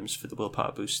pendulums for the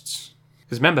willpower boosts.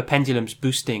 Because remember, pendulums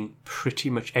boosting pretty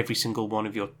much every single one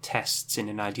of your tests in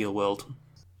an ideal world.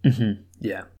 Mm-hmm.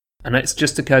 Yeah. And it's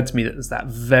just occurred to me that there's that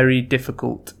very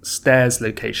difficult stairs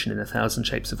location in 1,000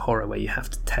 Shapes of Horror where you have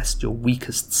to test your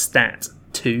weakest stat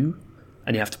 2,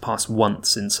 and you have to pass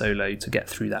once in solo to get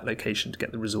through that location, to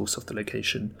get the resource off the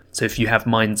location. So if you have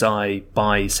Mind's Eye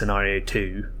by scenario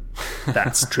 2,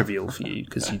 that's trivial for you,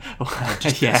 because you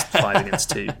just test 5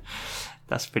 against 2.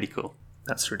 That's pretty cool.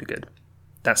 That's really good.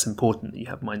 That's important that you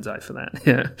have Mind's Eye for that.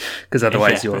 Yeah, because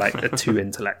otherwise you're like a 2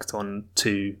 intellect on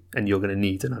 2, and you're going to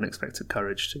need an unexpected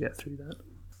courage to get through that.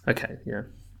 Okay, yeah.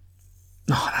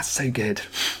 Oh, that's so good.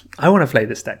 I want to play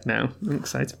this deck now. I'm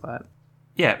excited by it.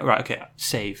 Yeah, right, okay.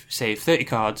 Save. 30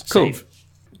 cards, cool. Save.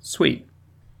 Sweet.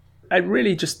 I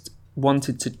really just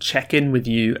wanted to check in with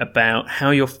you about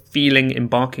how you're feeling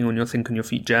embarking on your Think on Your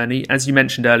Feet journey. As you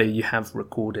mentioned earlier, you have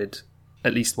recorded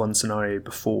at least one scenario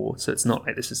before, so it's not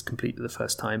like this is completely the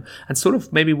first time. And sort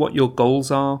of maybe what your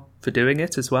goals are for doing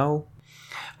it as well.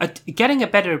 Getting a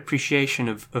better appreciation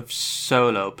of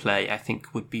solo play, I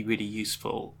think, would be really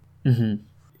useful. Mm-hmm.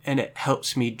 And it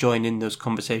helps me join in those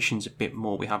conversations a bit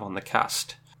more we have on the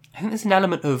cast. I think there's an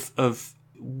element of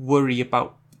worry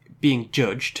about being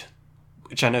judged,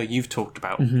 which I know you've talked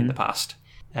about in the past.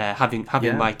 Having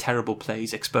my terrible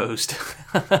plays exposed,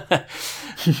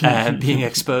 being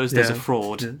exposed as a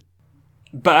fraud. Yeah.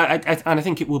 But I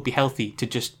think it will be healthy to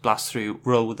just blast through,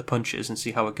 roll with the punches, and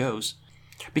see how it goes.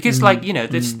 Because,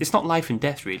 it's not life and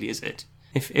death, really, is it?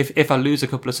 If I lose a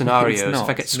couple of scenarios, if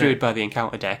I get screwed by the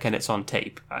encounter deck and it's on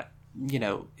tape,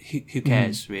 who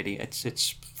cares, really?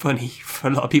 It's funny for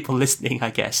a lot of people listening,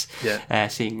 I guess,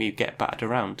 seeing me get battered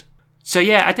around. So,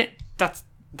 yeah, I think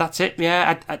that's it.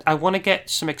 Yeah, I want to get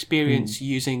some experience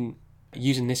using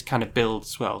this kind of build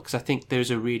as well, because I think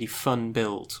there's a really fun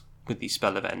build with these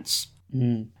spell events.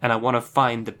 And I want to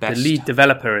find the best... The lead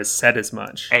developer has said as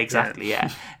much. Exactly,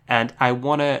 yeah. And I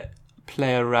want to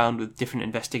play around with different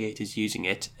investigators using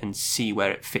it and see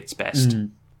where it fits best.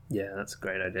 Yeah, that's a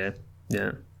great idea.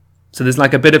 Yeah. So there's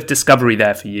like a bit of discovery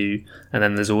there for you, and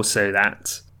then there's also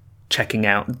that checking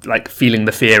out, like feeling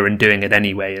the fear and doing it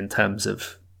anyway in terms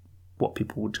of what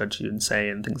people will judge you and say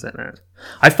and things like that.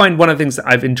 I find one of the things that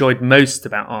I've enjoyed most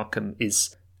about Arkham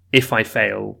is, if I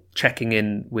fail, checking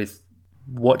in with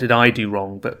what did I do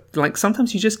wrong, but like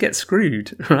sometimes you just get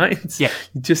screwed, right? Yeah.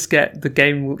 You just get, the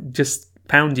game will just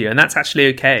pound you, and that's actually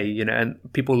okay, and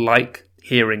people like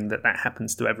hearing that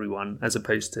happens to everyone as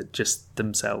opposed to just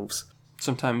themselves.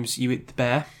 Sometimes you eat the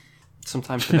bear,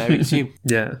 sometimes the bear eats you.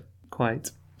 Yeah,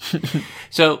 quite.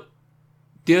 So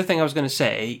the other thing I was going to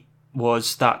say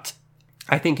was that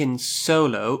I think in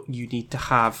solo you need to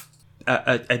have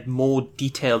a more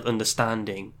detailed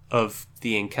understanding of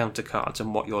the encounter cards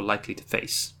and what you're likely to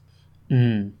face.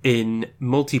 In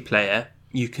multiplayer,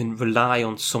 you can rely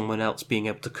on someone else being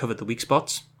able to cover the weak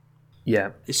spots.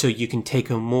 Yeah. So you can take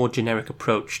a more generic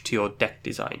approach to your deck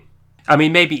design. I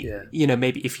mean, maybe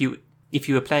maybe if you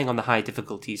were playing on the high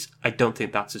difficulties, I don't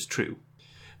think that's as true.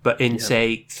 But in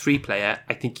say 3-player,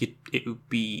 I think you'd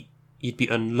be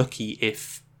unlucky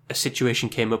if a situation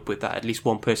came up with that at least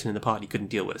one person in the party couldn't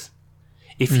deal with.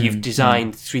 If you've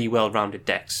designed 3 well-rounded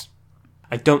decks.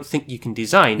 I don't think you can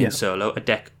design in solo a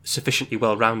deck sufficiently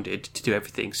well-rounded to do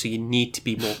everything, so you need to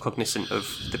be more cognizant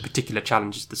of the particular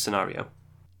challenges of the scenario.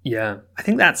 Yeah, I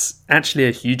think that's actually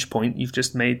a huge point you've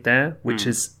just made there, which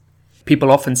is,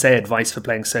 people often say advice for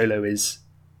playing solo is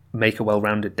make a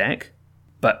well-rounded deck,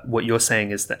 but what you're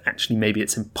saying is that actually maybe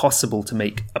it's impossible to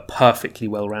make a perfectly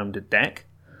well-rounded deck,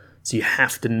 so you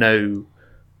have to know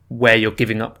where you're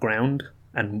giving up ground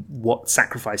and what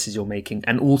sacrifices you're making,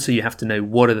 and also you have to know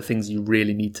what are the things you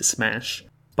really need to smash.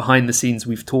 Behind the scenes,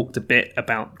 we've talked a bit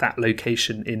about that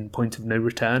location in Point of No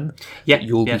Return that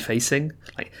you'll be facing.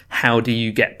 Like, how do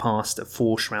you get past a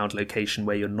 4-shroud location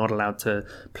where you're not allowed to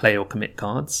play or commit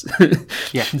cards?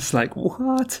 It's like,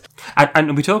 what?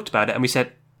 And we talked about it, and we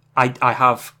said, I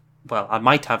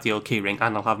might have the old keyring,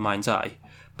 and I'll have Mind's Eye,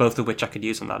 both of which I could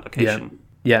use on that location.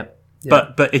 Yeah.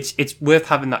 But it's worth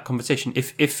having that conversation.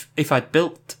 If I'd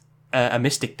built a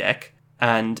Mystic deck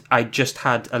and I just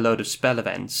had a load of spell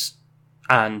events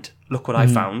and look what I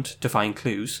found to find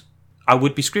clues, I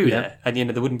would be screwed there. And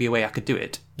there wouldn't be a way I could do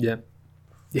it.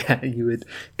 Yeah, you would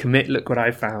commit look what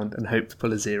I found and hope to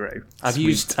pull a 0. I've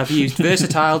used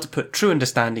Versatile to put True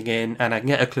Understanding in, and I can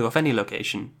get a clue off any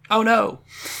location. Oh no,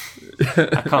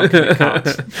 I can't commit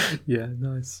cards. Yeah,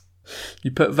 nice.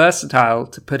 You put versatile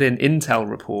to put in Intel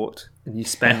report, and you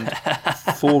spend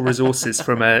 4 resources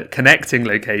from a connecting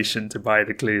location to buy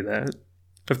the clue there.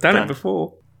 I've done it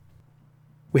before.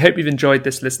 We hope you've enjoyed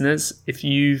this, listeners. If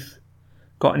you've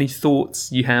got any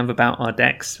thoughts you have about our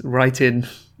decks, write in.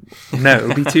 No,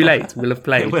 it'll be too late. We'll have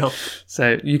played. It will.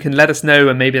 So you can let us know,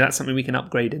 and maybe that's something we can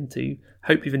upgrade into.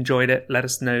 Hope you've enjoyed it. Let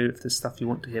us know if there's stuff you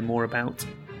want to hear more about.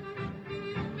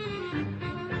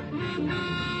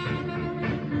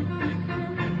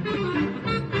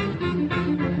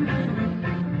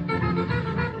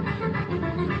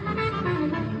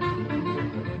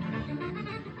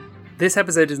 This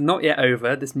episode is not yet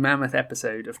over, this mammoth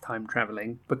episode of time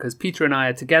travelling, because Peter and I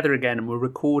are together again and we're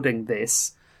recording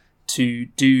this to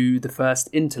do the first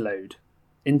interlude.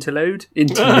 Interlude?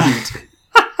 Interlude.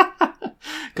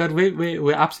 God,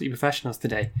 we're absolutely professionals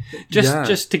today.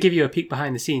 Just to give you a peek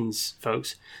behind the scenes,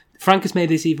 folks, Frank has made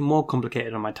this even more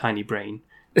complicated on my tiny brain.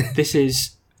 This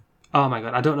is... Oh my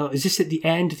God, I don't know. Is this at the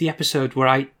end of the episode where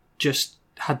I just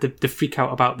had the freak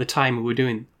out about the time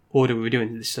order we were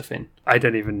doing this stuff in? I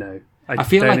don't even know. I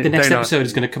feel like the next episode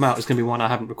is going to come out. It's going to be one I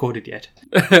haven't recorded yet.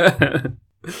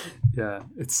 Yeah,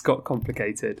 it's got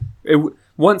complicated.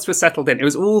 Once we're settled in, it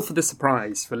was all for the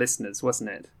surprise for listeners,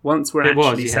 wasn't it? Once we're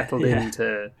settled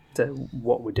into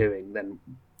what we're doing, then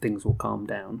things will calm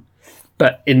down.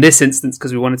 But in this instance,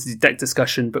 because we wanted to do deck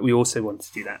discussion, but we also wanted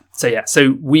to do that.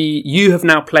 So you have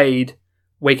now played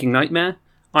Waking Nightmare.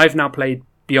 I've now played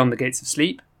Beyond the Gates of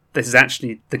Sleep. This is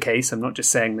actually the case. I'm not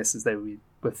just saying this as though we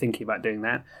were thinking about doing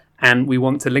that. And we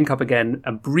want to link up again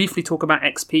and briefly talk about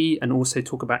XP and also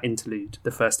talk about Interlude, the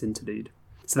first Interlude.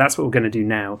 So that's what we're going to do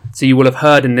now. So you will have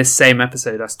heard in this same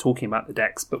episode us talking about the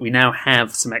decks, but we now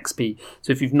have some XP.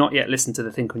 So if you've not yet listened to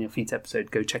the Think on Your Feet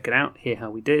episode, go check it out, hear how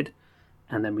we did,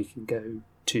 and then we can go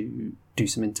to do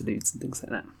some interludes and things like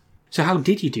that. So how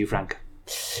did you do, Frank?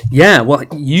 Yeah, well,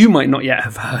 you might not yet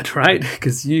have heard, right?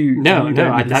 Because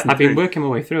I've been working my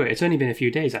way through it. It's only been a few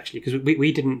days, actually, because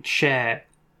we didn't share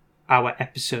our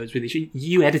episodes with each other.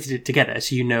 You edited it together,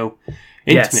 so you know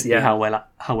intimately how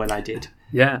well I did.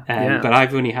 Yeah, But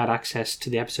I've only had access to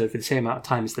the episode for the same amount of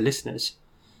time as the listeners.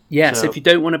 Yeah, so if you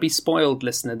don't want to be spoiled,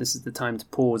 listener, this is the time to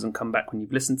pause and come back when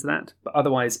you've listened to that. But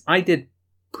otherwise, I did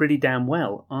pretty damn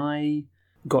well. I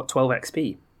got 12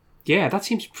 XP. Yeah, that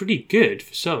seems pretty good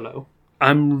for solo.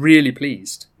 I'm really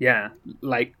pleased. Yeah,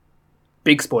 like,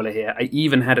 big spoiler here. I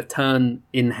even had a turn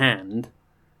in hand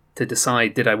to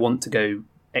decide, did I want to go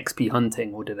XP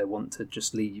hunting or did I want to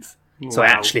just leave? Wow. So I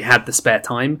actually had the spare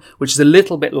time, which is a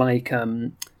little bit like...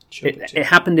 It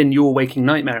happened in your Waking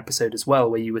Nightmare episode as well,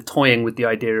 where you were toying with the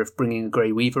idea of bringing a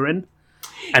Grey Weaver in.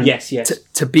 And yes.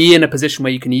 To be in a position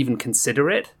where you can even consider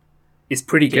it is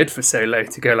pretty good for solo,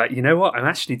 to go like, you know what, I'm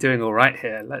actually doing all right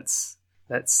here. Let's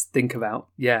think about,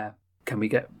 can we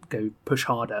go push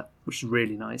harder, which is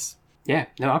really nice. Yeah,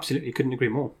 no, absolutely. Couldn't agree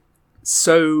more.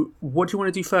 So what do you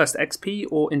want to do first, XP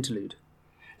or Interlude?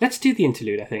 Let's do the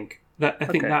Interlude, I think. I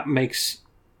think that makes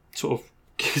sort of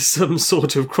some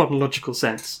sort of chronological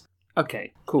sense.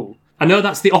 Okay, cool. I know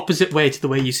that's the opposite way to the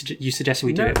way you suggested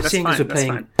we do it, but seeing as we're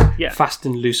playing fast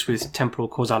and loose with temporal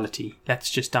causality,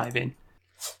 let's just dive in.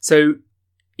 So,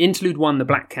 Interlude 1, the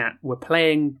Black Cat, we're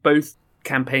playing both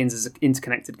campaigns as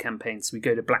interconnected campaigns. So we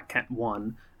go to Black Cat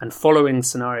 1, and following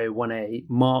Scenario 1A,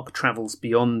 Mark travels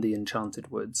beyond the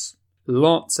Enchanted Woods.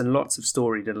 Lots and lots of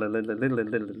story. We're not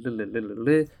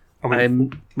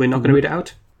going to read it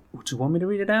out? Do you want me to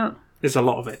read it out? There's a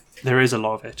lot of it. There is a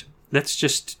lot of it. Let's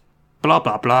just... blah,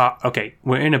 blah, blah. Okay,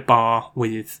 we're in a bar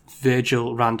with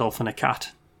Virgil, Randolph, and a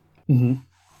cat. Mm-hmm.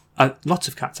 Lots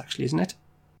of cats, actually, isn't it?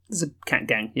 There's a cat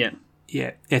gang, yeah.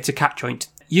 Yeah, it's a cat joint.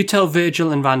 You tell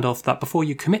Virgil and Randolph that before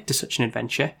you commit to such an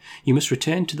adventure, you must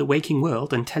return to the waking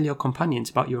world and tell your companions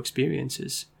about your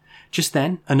experiences. Just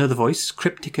then, another voice,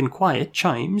 cryptic and quiet,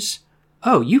 chimes,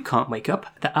 "Oh, you can't wake up.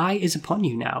 The eye is upon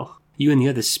you now." You and the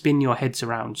others spin your heads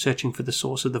around, searching for the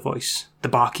source of the voice. The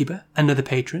barkeeper? Another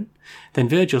patron? Then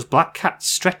Virgil's black cat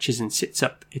stretches and sits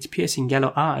up, its piercing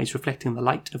yellow eyes reflecting the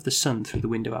light of the sun through the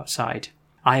window outside.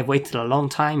 "I have waited a long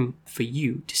time for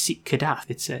you to seek Kadath,"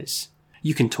 it says.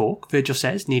 "You can talk," Virgil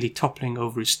says, nearly toppling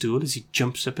over his stool as he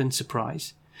jumps up in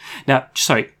surprise. Now,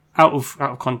 sorry, out of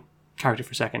character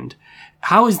for a second.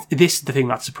 How is this the thing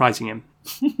that's surprising him?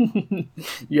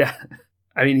 Yeah.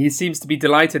 I mean, he seems to be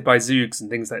delighted by Zoogs and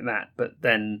things like that, but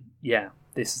then,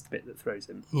 this is the bit that throws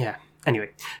him. Yeah. Anyway.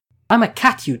 "I'm a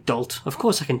cat, you dolt. Of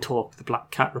course I can talk," the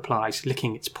black cat replies,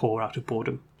 licking its paw out of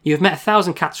boredom. "You have met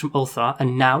 1,000 cats from Ulthar,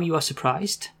 and now you are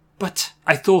surprised?" "But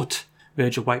I thought..."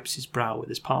 Virgil wipes his brow with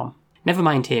his palm. "Never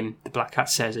mind him," the black cat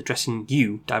says, addressing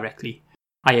you directly.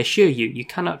 I assure you, you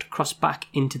cannot cross back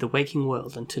into the waking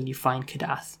world until you find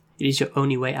Kadath. It is your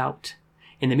only way out.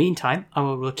 In the meantime, I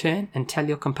will return and tell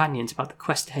your companions about the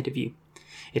quest ahead of you.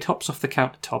 It hops off the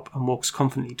countertop and walks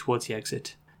confidently towards the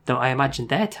exit, though I imagine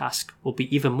their task will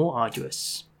be even more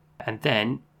arduous. And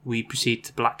then we proceed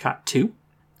to Black Cat 2,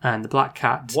 and the Black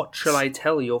Cat... What shall I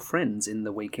tell your friends in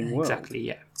the waking world? Exactly,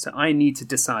 yeah. So I need to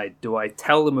decide, do I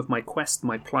tell them of my quest,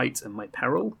 my plight, and my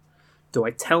peril? Do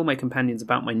I tell my companions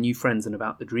about my new friends and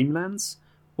about the Dreamlands?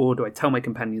 Or do I tell my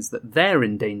companions that they're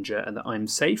in danger and that I'm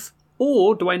safe?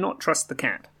 Or do I not trust the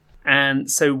cat? And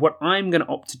so what I'm going to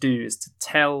opt to do is to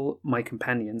tell my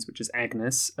companions, which is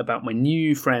Agnes, about my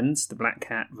new friends, the Black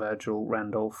Cat, Virgil,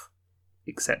 Randolph,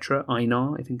 etc.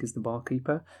 Einar, I think, is the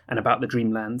barkeeper, and about the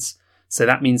Dreamlands. So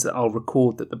that means that I'll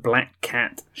record that the Black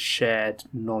Cat shared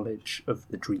knowledge of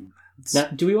the Dreamlands. Now,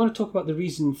 do we want to talk about the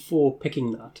reason for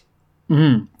picking that?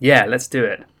 Yeah, let's do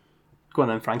it. Go on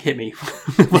then, Frank, hit me.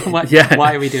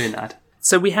 Why are we doing that?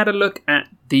 So we had a look at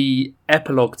the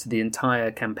epilogue to the entire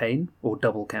campaign, or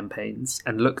double campaigns,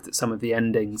 and looked at some of the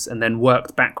endings, and then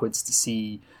worked backwards to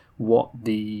see what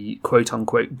the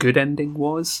quote-unquote good ending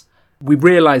was. We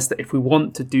realised that if we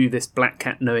want to do this Black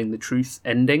Cat knowing the truth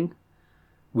ending,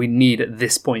 we need at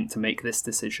this point to make this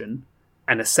decision.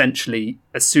 And essentially,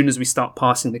 as soon as we start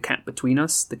passing the cat between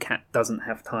us, the cat doesn't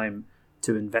have time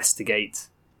to investigate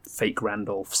fake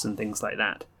Randolphs and things like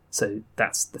that. So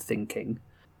that's the thinking.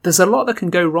 There's a lot that can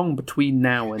go wrong between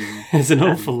now and there's an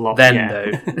awful lot then,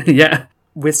 though. Yeah.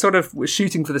 We're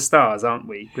shooting for the stars, aren't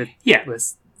we? We're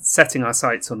setting our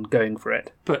sights on going for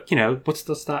it. But, what's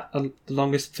that? The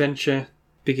longest adventure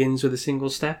begins with a single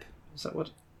step? Is that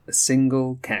what? A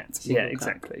single cat.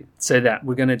 Exactly. So that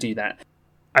we're going to do that.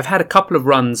 I've had a couple of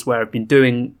runs where I've been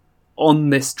doing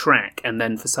on this track, and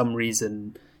then for some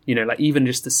reason, like even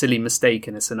just a silly mistake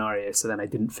in a scenario, so then I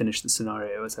didn't finish the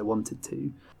scenario as I wanted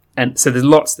to. And so there's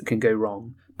lots that can go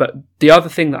wrong. But the other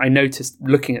thing that I noticed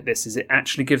looking at this is it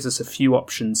actually gives us a few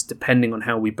options depending on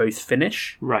how we both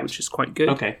finish, right, which is quite good.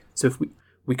 Okay. So if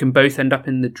we can both end up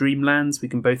in the Dreamlands, we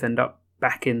can both end up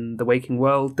back in the waking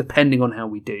world, depending on how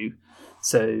we do.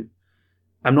 So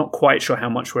I'm not quite sure how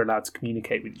much we're allowed to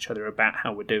communicate with each other about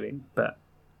how we're doing, but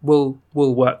we'll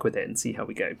work with it and see how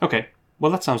we go. Okay.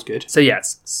 Well, that sounds good. So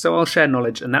yes, so I'll share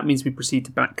knowledge, and that means we proceed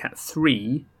to Black Cat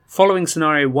 3. Following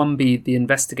scenario 1B, the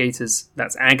investigators,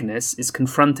 that's Agnes, is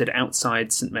confronted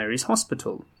outside St. Mary's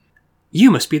Hospital.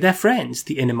 You must be their friends,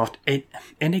 the enigmatic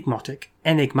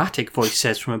voice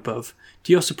says from above.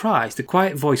 To your surprise, the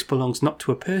quiet voice belongs not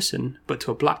to a person, but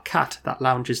to a black cat that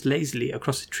lounges lazily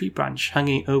across a tree branch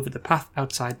hanging over the path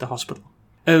outside the hospital.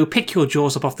 Oh, pick your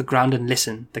jaws up off the ground and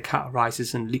listen. The cat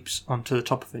rises and leaps onto the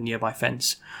top of a nearby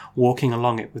fence, walking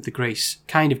along it with the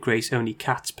kind of grace only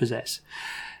cats possess.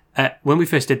 When we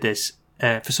first did this,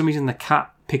 for some reason the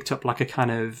cat picked up like a kind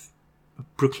of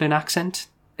Brooklyn accent.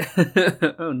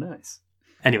 Oh, nice.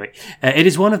 Anyway, it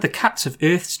is one of the cats of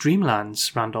Earth's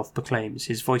Dreamlands, Randolph proclaims,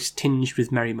 his voice tinged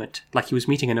with merriment, like he was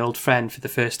meeting an old friend for the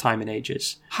first time in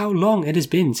ages. How long it has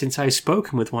been since I have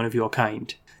spoken with one of your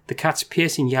kind. The cat's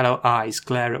piercing yellow eyes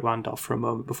glare at Randolph for a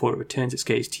moment before it returns its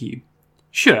gaze to you.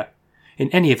 Sure. In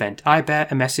any event, I bear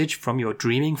a message from your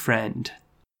dreaming friend.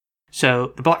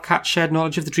 So, the Black Cat shared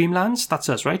knowledge of the Dreamlands? That's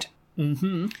us, right?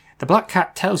 Mm-hmm. The Black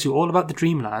Cat tells you all about the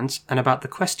Dreamlands and about the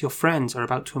quest your friends are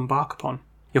about to embark upon.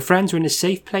 Your friends are in a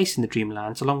safe place in the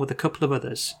Dreamlands along with a couple of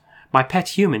others. My pet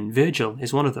human, Virgil,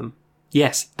 is one of them.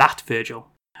 Yes, that Virgil.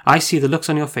 I see the looks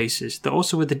on your faces. They're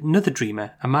also with another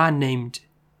dreamer, a man named...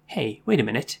 Hey, wait a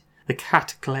minute. The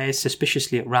cat glares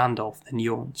suspiciously at Randolph, then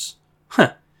yawns.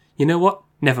 Huh. You know what?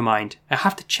 Never mind. I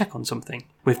have to check on something.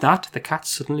 With that, the cat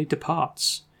suddenly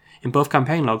departs. In both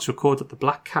campaign logs record that the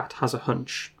Black Cat has a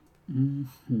hunch.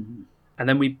 Mm-hmm. And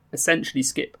then we essentially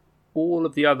skip all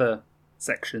of the other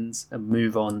sections and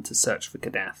move on to Search for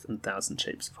Kadath and Thousand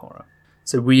Shapes of Horror.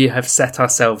 So we have set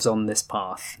ourselves on this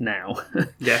path now.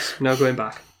 Yes, no going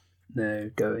back. No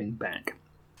going back.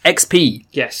 XP.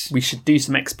 Yes. We should do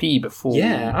some XP before we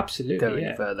absolutely, go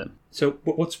any further. So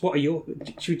what are your...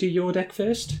 Should we do your deck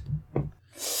first?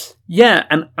 Yeah,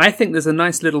 and I think there's a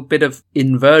nice little bit of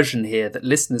inversion here that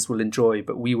listeners will enjoy,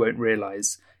 but we won't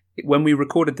realise. When we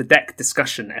recorded the deck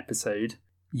discussion episode,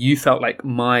 you felt like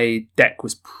my deck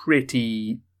was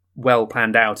pretty well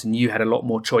planned out and you had a lot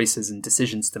more choices and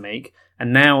decisions to make.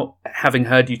 And now, having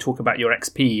heard you talk about your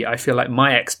XP, I feel like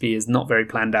my XP is not very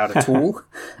planned out at all,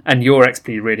 and your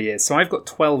XP really is. So I've got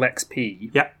 12 XP,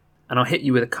 yeah, and I'll hit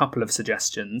you with a couple of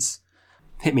suggestions.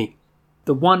 Hit me.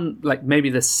 The one, like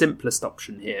maybe the simplest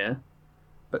option here,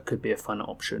 but could be a fun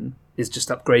option, is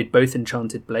just upgrade both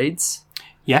Enchanted Blades.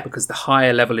 Yeah. Because the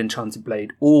higher level Enchanted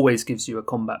Blade always gives you a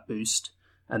combat boost,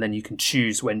 and then you can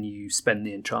choose when you spend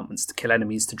the enchantments to kill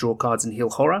enemies to draw cards and heal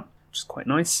horror, which is quite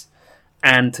nice,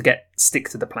 and to get stick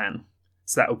to the plan.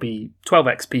 So that would be 12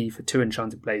 XP for 2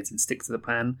 enchanted blades and stick to the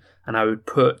plan, and I would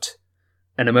put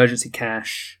an emergency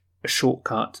cache, a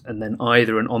shortcut, and then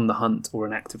either an on the hunt or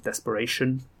an act of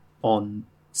desperation on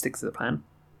stick to the plan.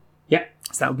 Yeah.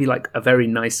 So that would be like a very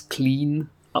nice, clean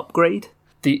upgrade.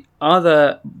 The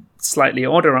other slightly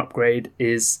odder upgrade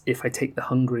is if I take the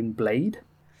Hungering Blade,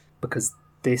 because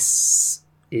this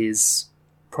is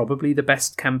probably the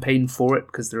best campaign for it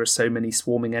because there are so many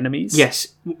swarming enemies.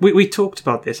 Yes, we talked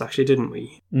about this actually, didn't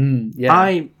we? Yeah.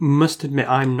 I must admit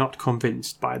I'm not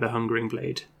convinced by the Hungering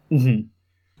Blade. Mm-hmm.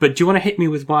 But do you want to hit me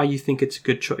with why you think it's a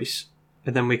good choice?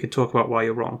 And then we can talk about why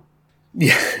you're wrong.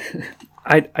 Yeah.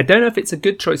 I don't know if it's a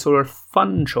good choice or a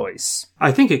fun choice.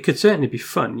 I think it could certainly be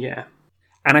fun, yeah.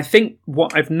 And I think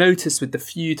what I've noticed with the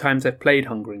few times I've played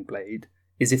Hungering Blade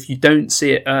is if you don't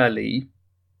see it early,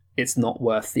 it's not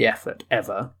worth the effort,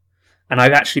 ever. And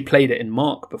I've actually played it in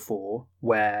Mark before,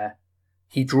 where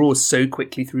he draws so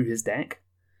quickly through his deck,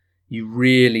 you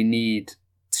really need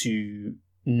to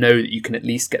know that you can at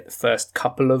least get the first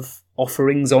couple of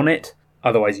offerings on it.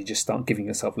 Otherwise, you just start giving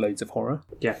yourself loads of horror.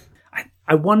 Yeah.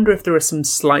 I wonder if there are some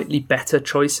slightly better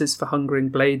choices for Hungering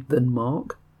Blade than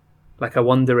Mark. Like, I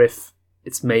wonder if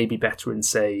it's maybe better in,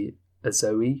 say, a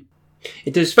Zoe.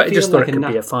 It does, but I just thought it could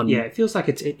be a fun. Yeah, it feels like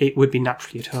it would be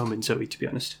naturally at home in Zoe, to be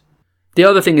honest. The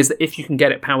other thing is that if you can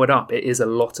get it powered up, it is a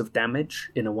lot of damage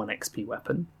in a 1 XP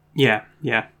weapon. Yeah.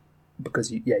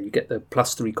 Because you get the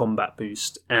 +3 combat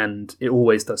boost, and it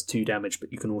always does 2 damage,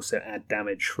 but you can also add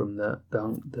damage from the.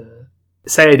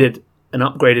 Say I did an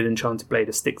upgraded Enchanted Blade,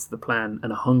 a Stick to the Plan,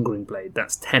 and a Hungering Blade.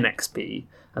 That's 10 XP,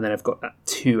 and then I've got that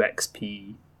 2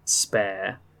 XP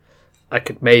spare. I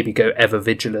could maybe go Ever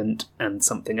Vigilant and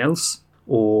something else,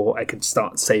 or I could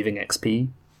start saving XP.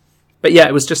 But yeah,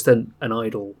 it was just an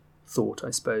idle thought,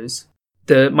 I suppose.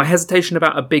 My hesitation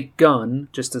about a big gun,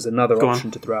 just as another option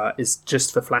to throw out, is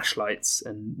just for flashlights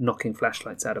and knocking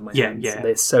flashlights out of my hands. Yeah.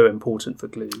 They're so important for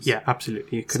glues. Yeah,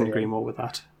 absolutely. You couldn't agree more with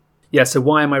that. Yeah, so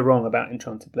why am I wrong about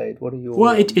Enchanted Blade? What are your...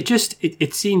 Well,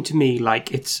 it seemed to me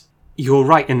like you're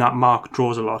right in that Mark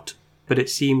draws a lot, but it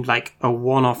seemed like a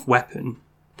one-off weapon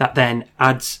that then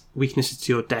adds weaknesses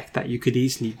to your deck that you could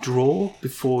easily draw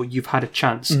before you've had a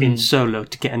chance in solo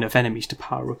to get enough enemies to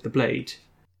power up the blade.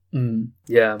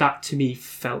 Yeah. That to me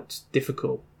felt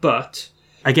difficult, but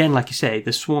again, like you say,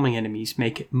 the swarming enemies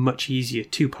make it much easier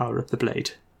to power up the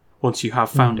blade once you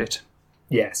have found it.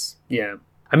 Yes, yeah.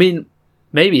 I mean,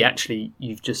 maybe actually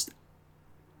you've just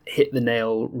hit the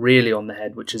nail really on the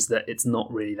head, which is that it's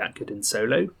not really that good in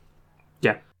solo.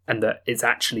 Yeah. And that it's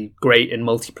actually great in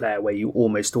multiplayer where you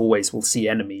almost always will see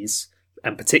enemies,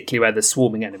 and particularly where there's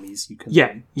swarming enemies, you can...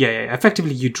 Yeah.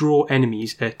 Effectively, you draw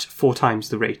enemies at 4 times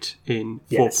the rate in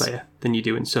 4-player than you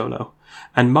do in solo.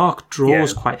 And Mark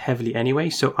draws quite heavily anyway,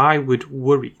 so I would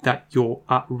worry that you're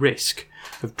at risk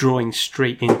of drawing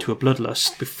straight into a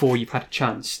Bloodlust before you've had a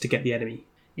chance to get the enemy.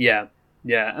 Yeah,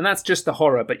 and that's just the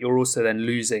horror, but you're also then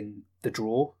losing the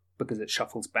draw because it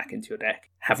shuffles back into your deck.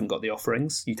 Haven't got the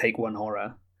offerings, you take 1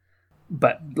 horror.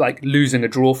 But, like, losing a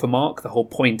draw for Mark, the whole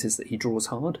point is that he draws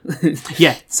hard.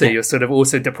 Yeah. So you're sort of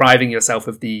also depriving yourself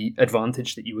of the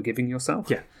advantage that you were giving yourself.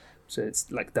 Yeah. So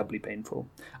it's, like, doubly painful.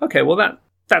 Okay, well,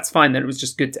 that's fine then. It was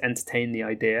just good to entertain the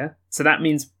idea. So that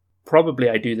means probably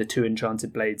I do the 2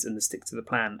 Enchanted Blades and the Stick to the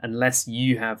Plan, unless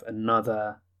you have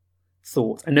another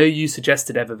thought. I know you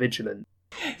suggested Ever Vigilant.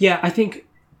 Yeah, I think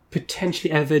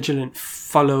potentially Ever Vigilant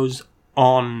follows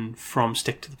on from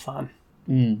Stick to the Plan.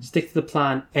 Stick to the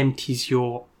Plan empties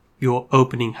your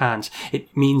opening hands.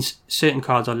 It means certain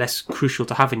cards are less crucial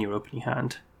to have in your opening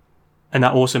hand. And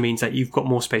that also means that you've got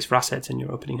more space for assets in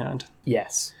your opening hand.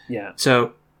 Yes, yeah.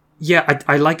 So, yeah,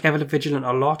 I like Ever Vigilant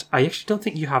a lot. I actually don't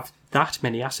think you have that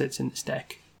many assets in this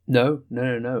deck. No.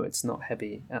 It's not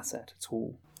heavy asset at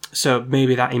all. So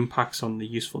maybe that impacts on the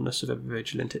usefulness of Ever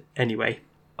Vigilant anyway.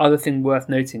 Other thing worth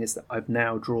noting is that I've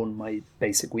now drawn my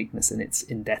basic weakness and it's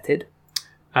Indebted.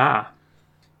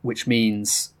 Which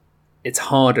means it's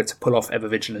harder to pull off Ever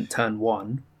Vigilant turn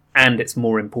 1, and it's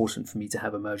more important for me to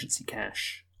have emergency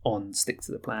cash on Stick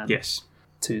to the Plan. Yes.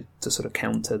 To sort of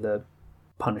counter the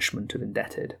punishment of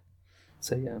Indebted.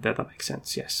 So, yeah. That makes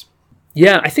sense, yes.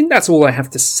 Yeah, I think that's all I have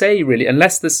to say, really,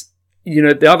 unless there's...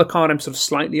 the other card I'm sort of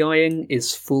slightly eyeing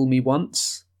is Fool Me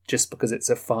Once, just because it's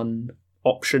a fun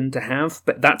option to have,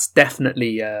 but that's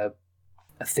definitely a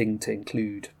thing to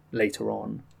include later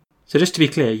on. So just to be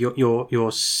clear,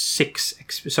 your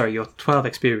 12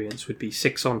 experience would be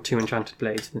 6 on 2 Enchanted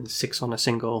Blades and then 6 on a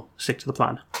single Stick to the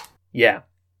Plan. Yeah.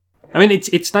 I mean,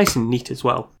 it's nice and neat as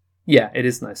well. Yeah, it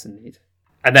is nice and neat.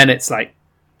 And then it's like,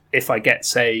 if I get,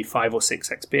 say, 5 or 6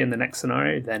 XP in the next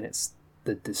scenario, then it's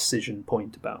the decision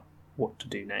point about what to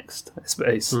do next, I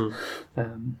suppose.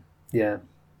 Yeah.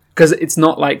 Because it's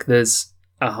not like there's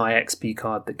a high XP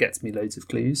card that gets me loads of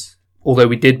clues. Although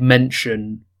we did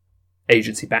mention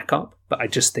agency backup, but I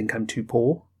just think I'm too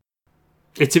poor.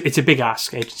 It's a big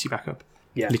ask, agency backup.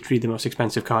 Yeah. Literally the most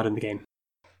expensive card in the game.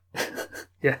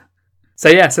 Yeah.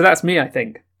 So that's me, I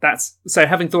think. So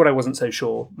having thought I wasn't so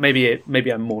sure, maybe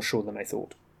I'm more sure than I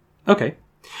thought. Okay.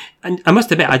 And I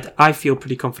must admit, I feel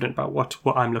pretty confident about what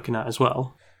I'm looking at as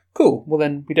well. Cool. Well,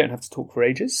 then we don't have to talk for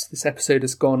ages. This episode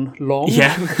has gone long.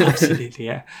 Yeah, absolutely,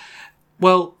 yeah.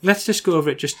 Well, let's just go over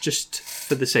it just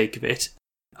for the sake of it.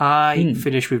 I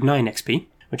finished with 9 XP,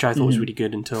 which I thought was really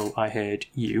good until I heard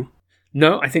you.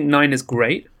 No, I think 9 is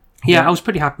great. Yeah, I was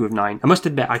pretty happy with 9. I must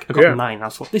admit, I got 9. I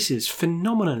thought, this is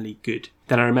phenomenally good.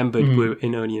 Then I remembered we were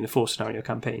only in a 4-scenario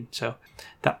campaign, so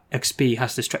that XP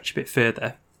has to stretch a bit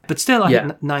further. But still, I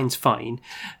think 9's fine.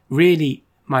 Really,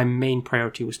 my main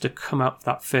priority was to come out of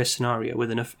that first scenario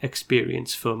with enough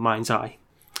experience for Mind's Eye.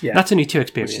 Yeah. That's only 2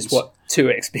 experience. Which is what? 2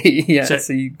 XP, yeah,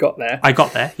 so you got there. I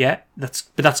got there, yeah. But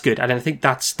that's good. And I think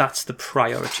that's the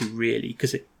priority, really,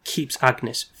 because it keeps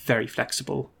Agnes very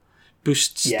flexible.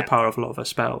 Boosts the power of a lot of her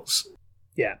spells.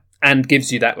 Yeah, and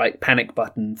gives you that like panic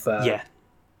button for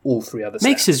all 3 other stats.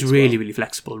 Makes us really, really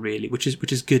flexible, really, which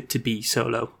is good to be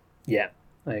solo. Yeah,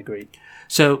 I agree.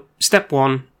 So, step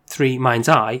 1, 3 Mind's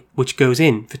Eye, which goes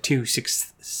in for 2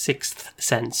 sixth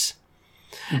sense.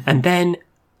 And then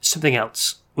something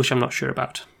else, which I'm not sure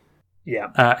about. Yeah.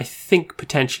 I think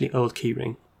potentially Old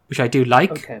Keyring, which I do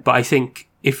like, but I think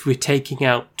if we're taking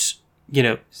out,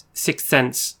 6th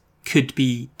sense could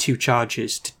be 2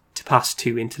 charges to pass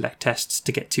 2 intellect tests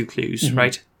to get 2 clues,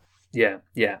 right? Yeah,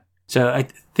 yeah. So I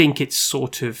think it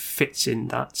sort of fits in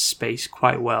that space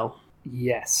quite well.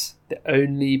 Yes. The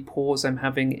only pause I'm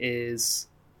having is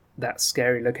that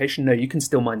scary location. No, you can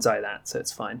still Mind's Eye that, so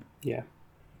it's fine. Yeah.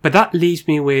 But that leaves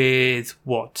me with,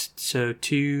 what? So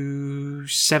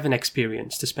 7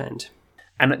 experience to spend.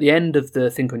 And at the end of the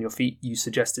Think on Your Feet, you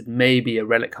suggested maybe a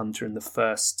Relic Hunter in the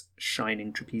first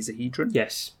Shining Trapezahedron.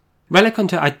 Yes. Relic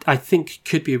Hunter, I think,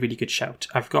 could be a really good shout.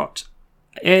 I've got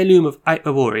Heirloom of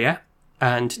Ioria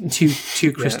and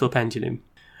 2 Crystal Pendulum.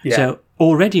 Yeah. So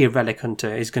already a Relic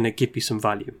Hunter is going to give me some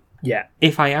value. Yeah.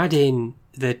 If I add in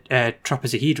the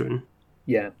Trapezahedron,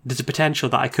 there's a potential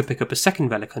that I could pick up a second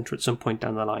Relic Hunter at some point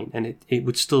down the line, and it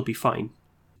would still be fine.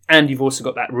 And you've also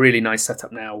got that really nice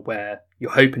setup now where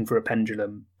you're hoping for a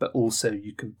pendulum, but also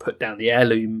you can put down the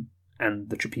Heirloom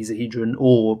and the Trapezahedron,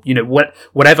 or,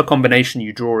 whatever combination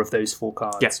you draw of those 4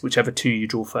 cards, whichever 2 you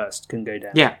draw first can go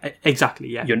down. Yeah, exactly,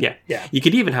 yeah. You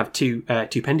could even have 2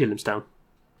 pendulums down.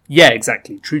 Yeah,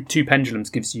 exactly. 2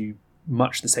 pendulums gives you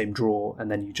much the same draw,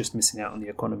 and then you're just missing out on the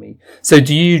economy. So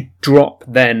do you drop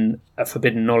then a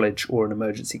Forbidden Knowledge or an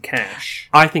Emergency Cache?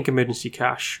 I think Emergency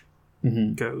Cache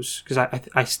goes, because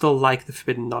I still like the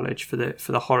Forbidden Knowledge for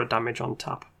the horror damage on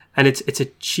tap. And it's a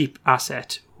cheap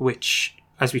asset, which,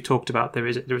 as we talked about, there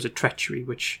is a treachery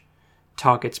which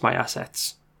targets my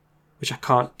assets, which I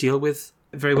can't deal with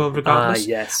very well regardless.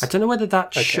 Yes. I don't know whether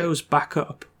that shows back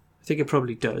up. I think it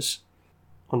probably does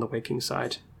on the Waking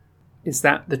side. Is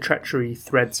that the treachery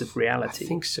Threads of Reality? I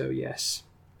think so, yes.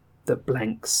 That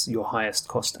blanks your highest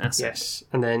cost asset. Yes,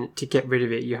 and then to get rid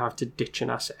of it, you have to ditch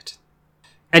an asset.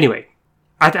 Anyway,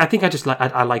 I think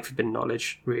I like Forbidden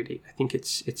Knowledge, really. I think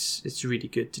it's really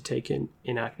good to take in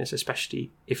Agnes,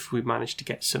 especially if we manage to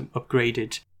get some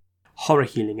upgraded horror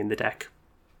healing in the deck.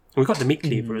 And we've got the Meat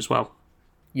Cleaver as well.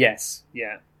 Yes,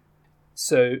 yeah.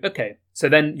 So, okay. So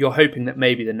then you're hoping that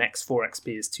maybe the next 4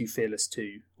 XP is 2 Fearless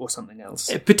 2 or something else.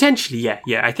 Potentially, yeah.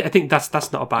 I think that's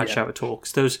not a bad shout at all.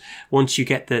 Because those, once you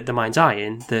get the Mind's Eye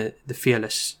in, the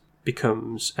Fearless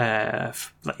becomes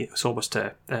it's almost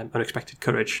unexpected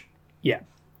courage. Yeah.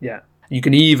 You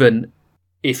can even,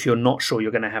 if you're not sure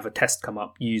you're going to have a test come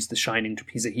up, use the Shining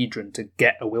Trapezahedron to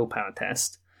get a willpower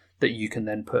test that you can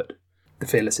then put the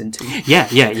Fearless into. Yeah.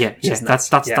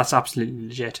 That's absolutely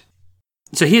legit.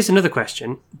 So here's another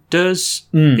question.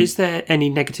 Is there any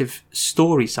negative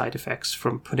story side effects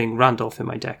from putting Randolph in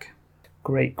my deck?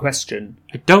 Great question.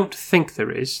 I don't think there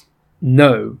is.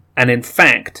 No. And in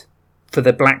fact, for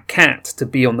the Black Cat to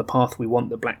be on the path we want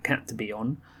the Black Cat to be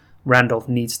on, Randolph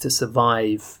needs to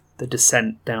survive the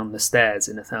descent down the stairs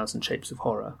in 1,000 Shapes of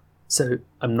Horror. So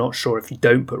I'm not sure if you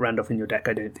don't put Randolph in your deck,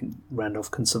 I don't think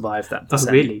Randolph can survive that descent.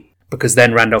 Oh, really? Because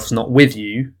then Randolph's not with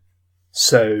you,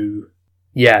 so...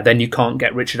 Yeah, then you can't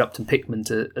get Richard Upton Pickman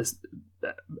to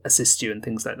assist you and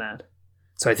things like that.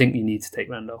 So I think you need to take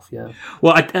Randolph, yeah.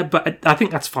 Well, I think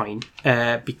that's fine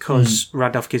because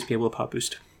Randolph gives me a willpower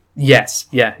boost. Yes,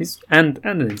 yeah, and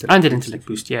an intellect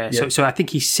boost. Yeah. So I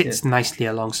think he sits nicely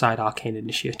alongside Arcane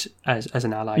Initiate as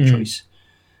an ally choice.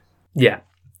 Yeah.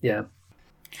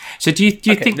 So do you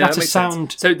think that's a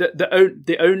sound? Sense. So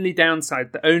the only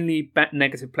downside, the only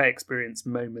negative play experience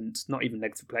moment, not even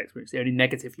negative play experience, the only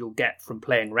negative you'll get from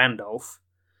playing Randolph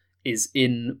is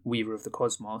in Weaver of the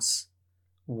Cosmos.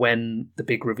 When the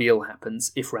big reveal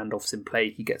happens, if Randolph's in play,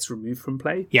 he gets removed from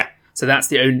play. Yeah. So that's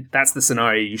the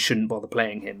scenario you shouldn't bother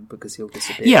playing him because he'll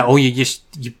disappear. Yeah, or you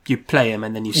play him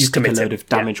and then you stick a load of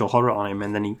damage or horror on him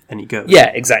and then he goes. Yeah,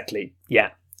 exactly.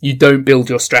 Yeah. You don't build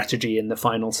your strategy in the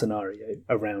final scenario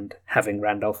around having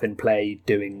Randolph in play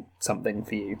doing something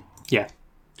for you. Yeah.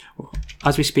 Well,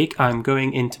 as we speak, I'm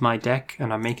going into my deck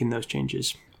and I'm making those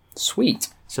changes. Sweet.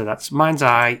 So that's Mind's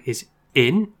Eye is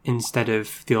in instead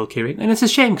of the old Keyring. And it's a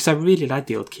shame because I really like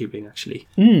the old Keyring, actually.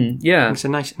 Yeah. It's a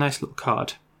nice little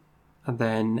card. And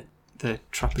then the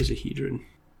Trapezohedron,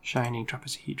 Shining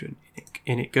Trapezohedron.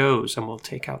 In it goes, and we'll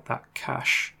take out that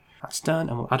cash. That's done,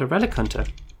 and we'll add a Relic Hunter.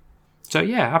 So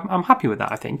yeah, I'm happy with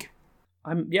that, I think.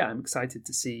 I'm excited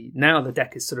to see. Now the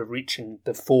deck is sort of reaching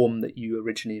the form that you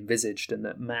originally envisaged and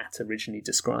that Matt originally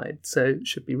described. So it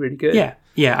should be really good.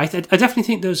 Yeah. I definitely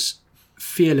think those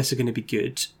Fearless are going to be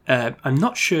good. I'm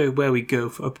not sure where we go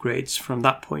for upgrades from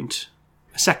that point.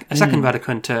 A second Relic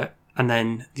Hunter, and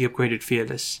then the upgraded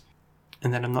Fearless.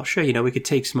 And then I'm not sure, we could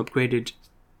take some upgraded...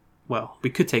 Well,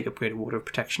 we could take upgraded Water of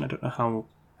Protection. I don't know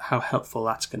how helpful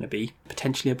that's going to be.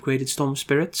 Potentially upgraded Storm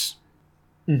Spirits.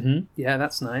 Mm-hmm. Yeah,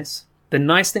 that's nice. The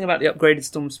nice thing about the upgraded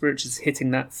Storm Spirits is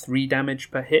hitting that 3 damage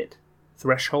per hit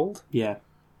threshold. Yeah.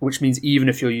 Which means even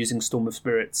if you're using Storm of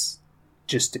Spirits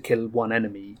just to kill one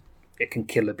enemy, it can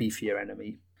kill a beefier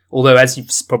enemy. Although, as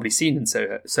you've probably seen in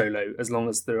Solo, as long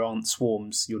as there aren't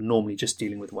swarms, you're normally just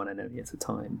dealing with one enemy at a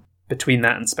time. Between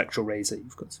that and Spectral Razor,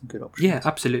 you've got some good options. Yeah,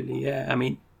 absolutely. Yeah, I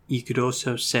mean, you could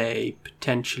also say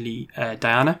potentially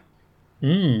Diana.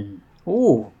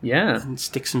 Oh, yeah. And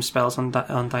stick some spells on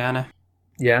Diana.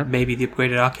 Yeah. Maybe the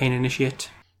upgraded Arcane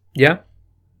Initiate. Yeah.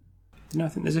 I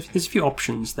think there's a few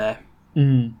options there.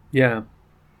 Yeah.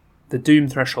 The Doom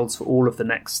thresholds for all of the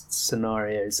next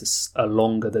scenarios are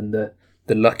longer than the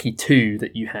lucky 2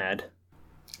 that you had.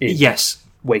 Yes.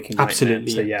 Waking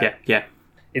absolutely. Right now. So, yeah.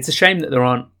 It's a shame that there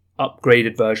aren't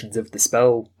upgraded versions of the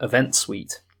spell event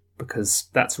suite, because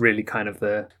that's really kind of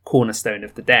the cornerstone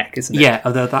of the deck, isn't it? Yeah,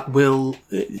 although that will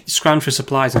scrounge for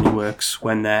supplies only works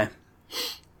when they're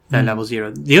level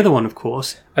 0. The other one, of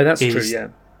course, that's true. Yeah,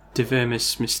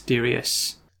 Divermis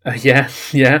Mysterious. Yeah.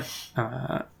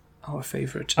 Our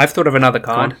favourite. I've thought of another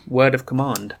card. Word of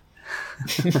Command.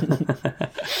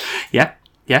 Yeah.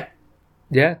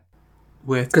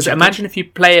 Because imagine if you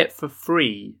play it for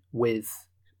free with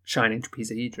Shining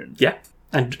Trapezohedron. Yeah,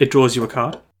 and it draws you a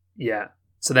card. Yeah.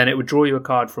 So then it would draw you a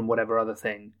card from whatever other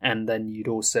thing, and then you'd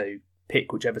also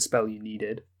pick whichever spell you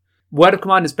needed. Word of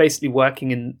Command is basically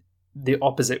working in the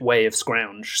opposite way of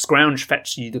Scrounge. Scrounge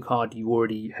fetches you the card you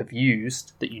already have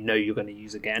used that you know you're going to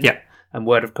use again. Yeah. And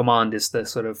Word of Command is the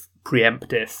sort of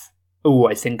preemptive,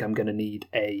 I think I'm going to need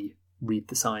a read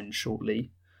the signs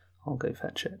shortly. I'll go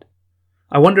fetch it.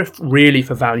 I wonder if really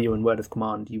for value in Word of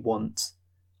Command you want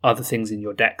other things in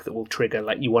your deck that will trigger,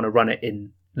 like you want to run it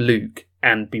in Luke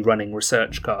and be running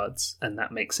research cards, and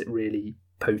that makes it really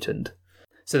potent.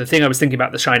 So the thing I was thinking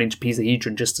about the Shining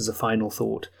Trapezohedron, just as a final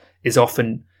thought, is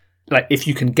often, like, if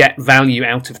you can get value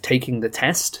out of taking the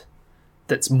test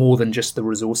that's more than just the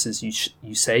resources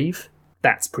you save,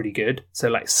 that's pretty good. So,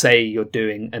 like, say you're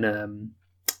doing an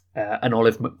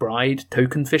Olive McBride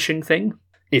token fishing thing.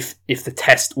 If the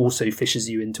test also fishes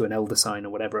you into an Elder Sign or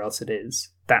whatever else it is,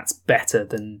 that's better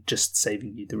than just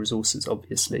saving you the resources,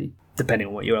 obviously, depending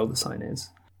on what your Elder Sign is.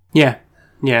 Yeah.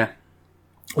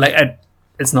 Like,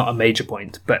 it's not a major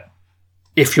point, but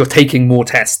if you're taking more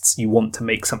tests, you want to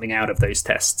make something out of those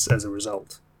tests as a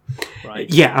result, right?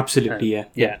 Yeah, absolutely,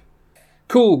 yeah.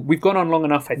 Cool, we've gone on long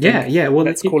enough, I think. Yeah, well,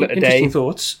 let's call it a day. Interesting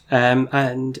thoughts,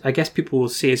 and I guess people will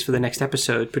see us for the next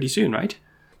episode pretty soon, right?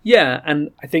 Yeah,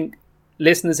 and I think,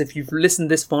 listeners, if you've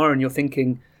listened this far and you're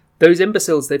thinking, those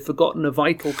imbeciles, they've forgotten a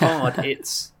vital card,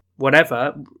 it's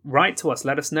whatever, write to us,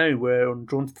 let us know. We're on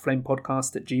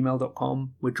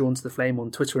drawntotheflamepodcast@gmail.com. We're Drawn to the Flame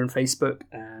on Twitter and Facebook,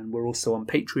 and we're also on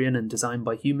Patreon and Designed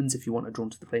by Humans if you want a Drawn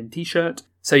to the Flame t-shirt.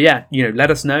 So yeah,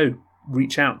 let us know,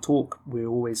 reach out, talk. We're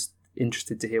always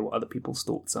interested to hear what other people's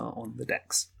thoughts are on the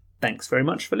decks. Thanks very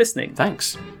much for listening.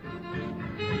 Thanks.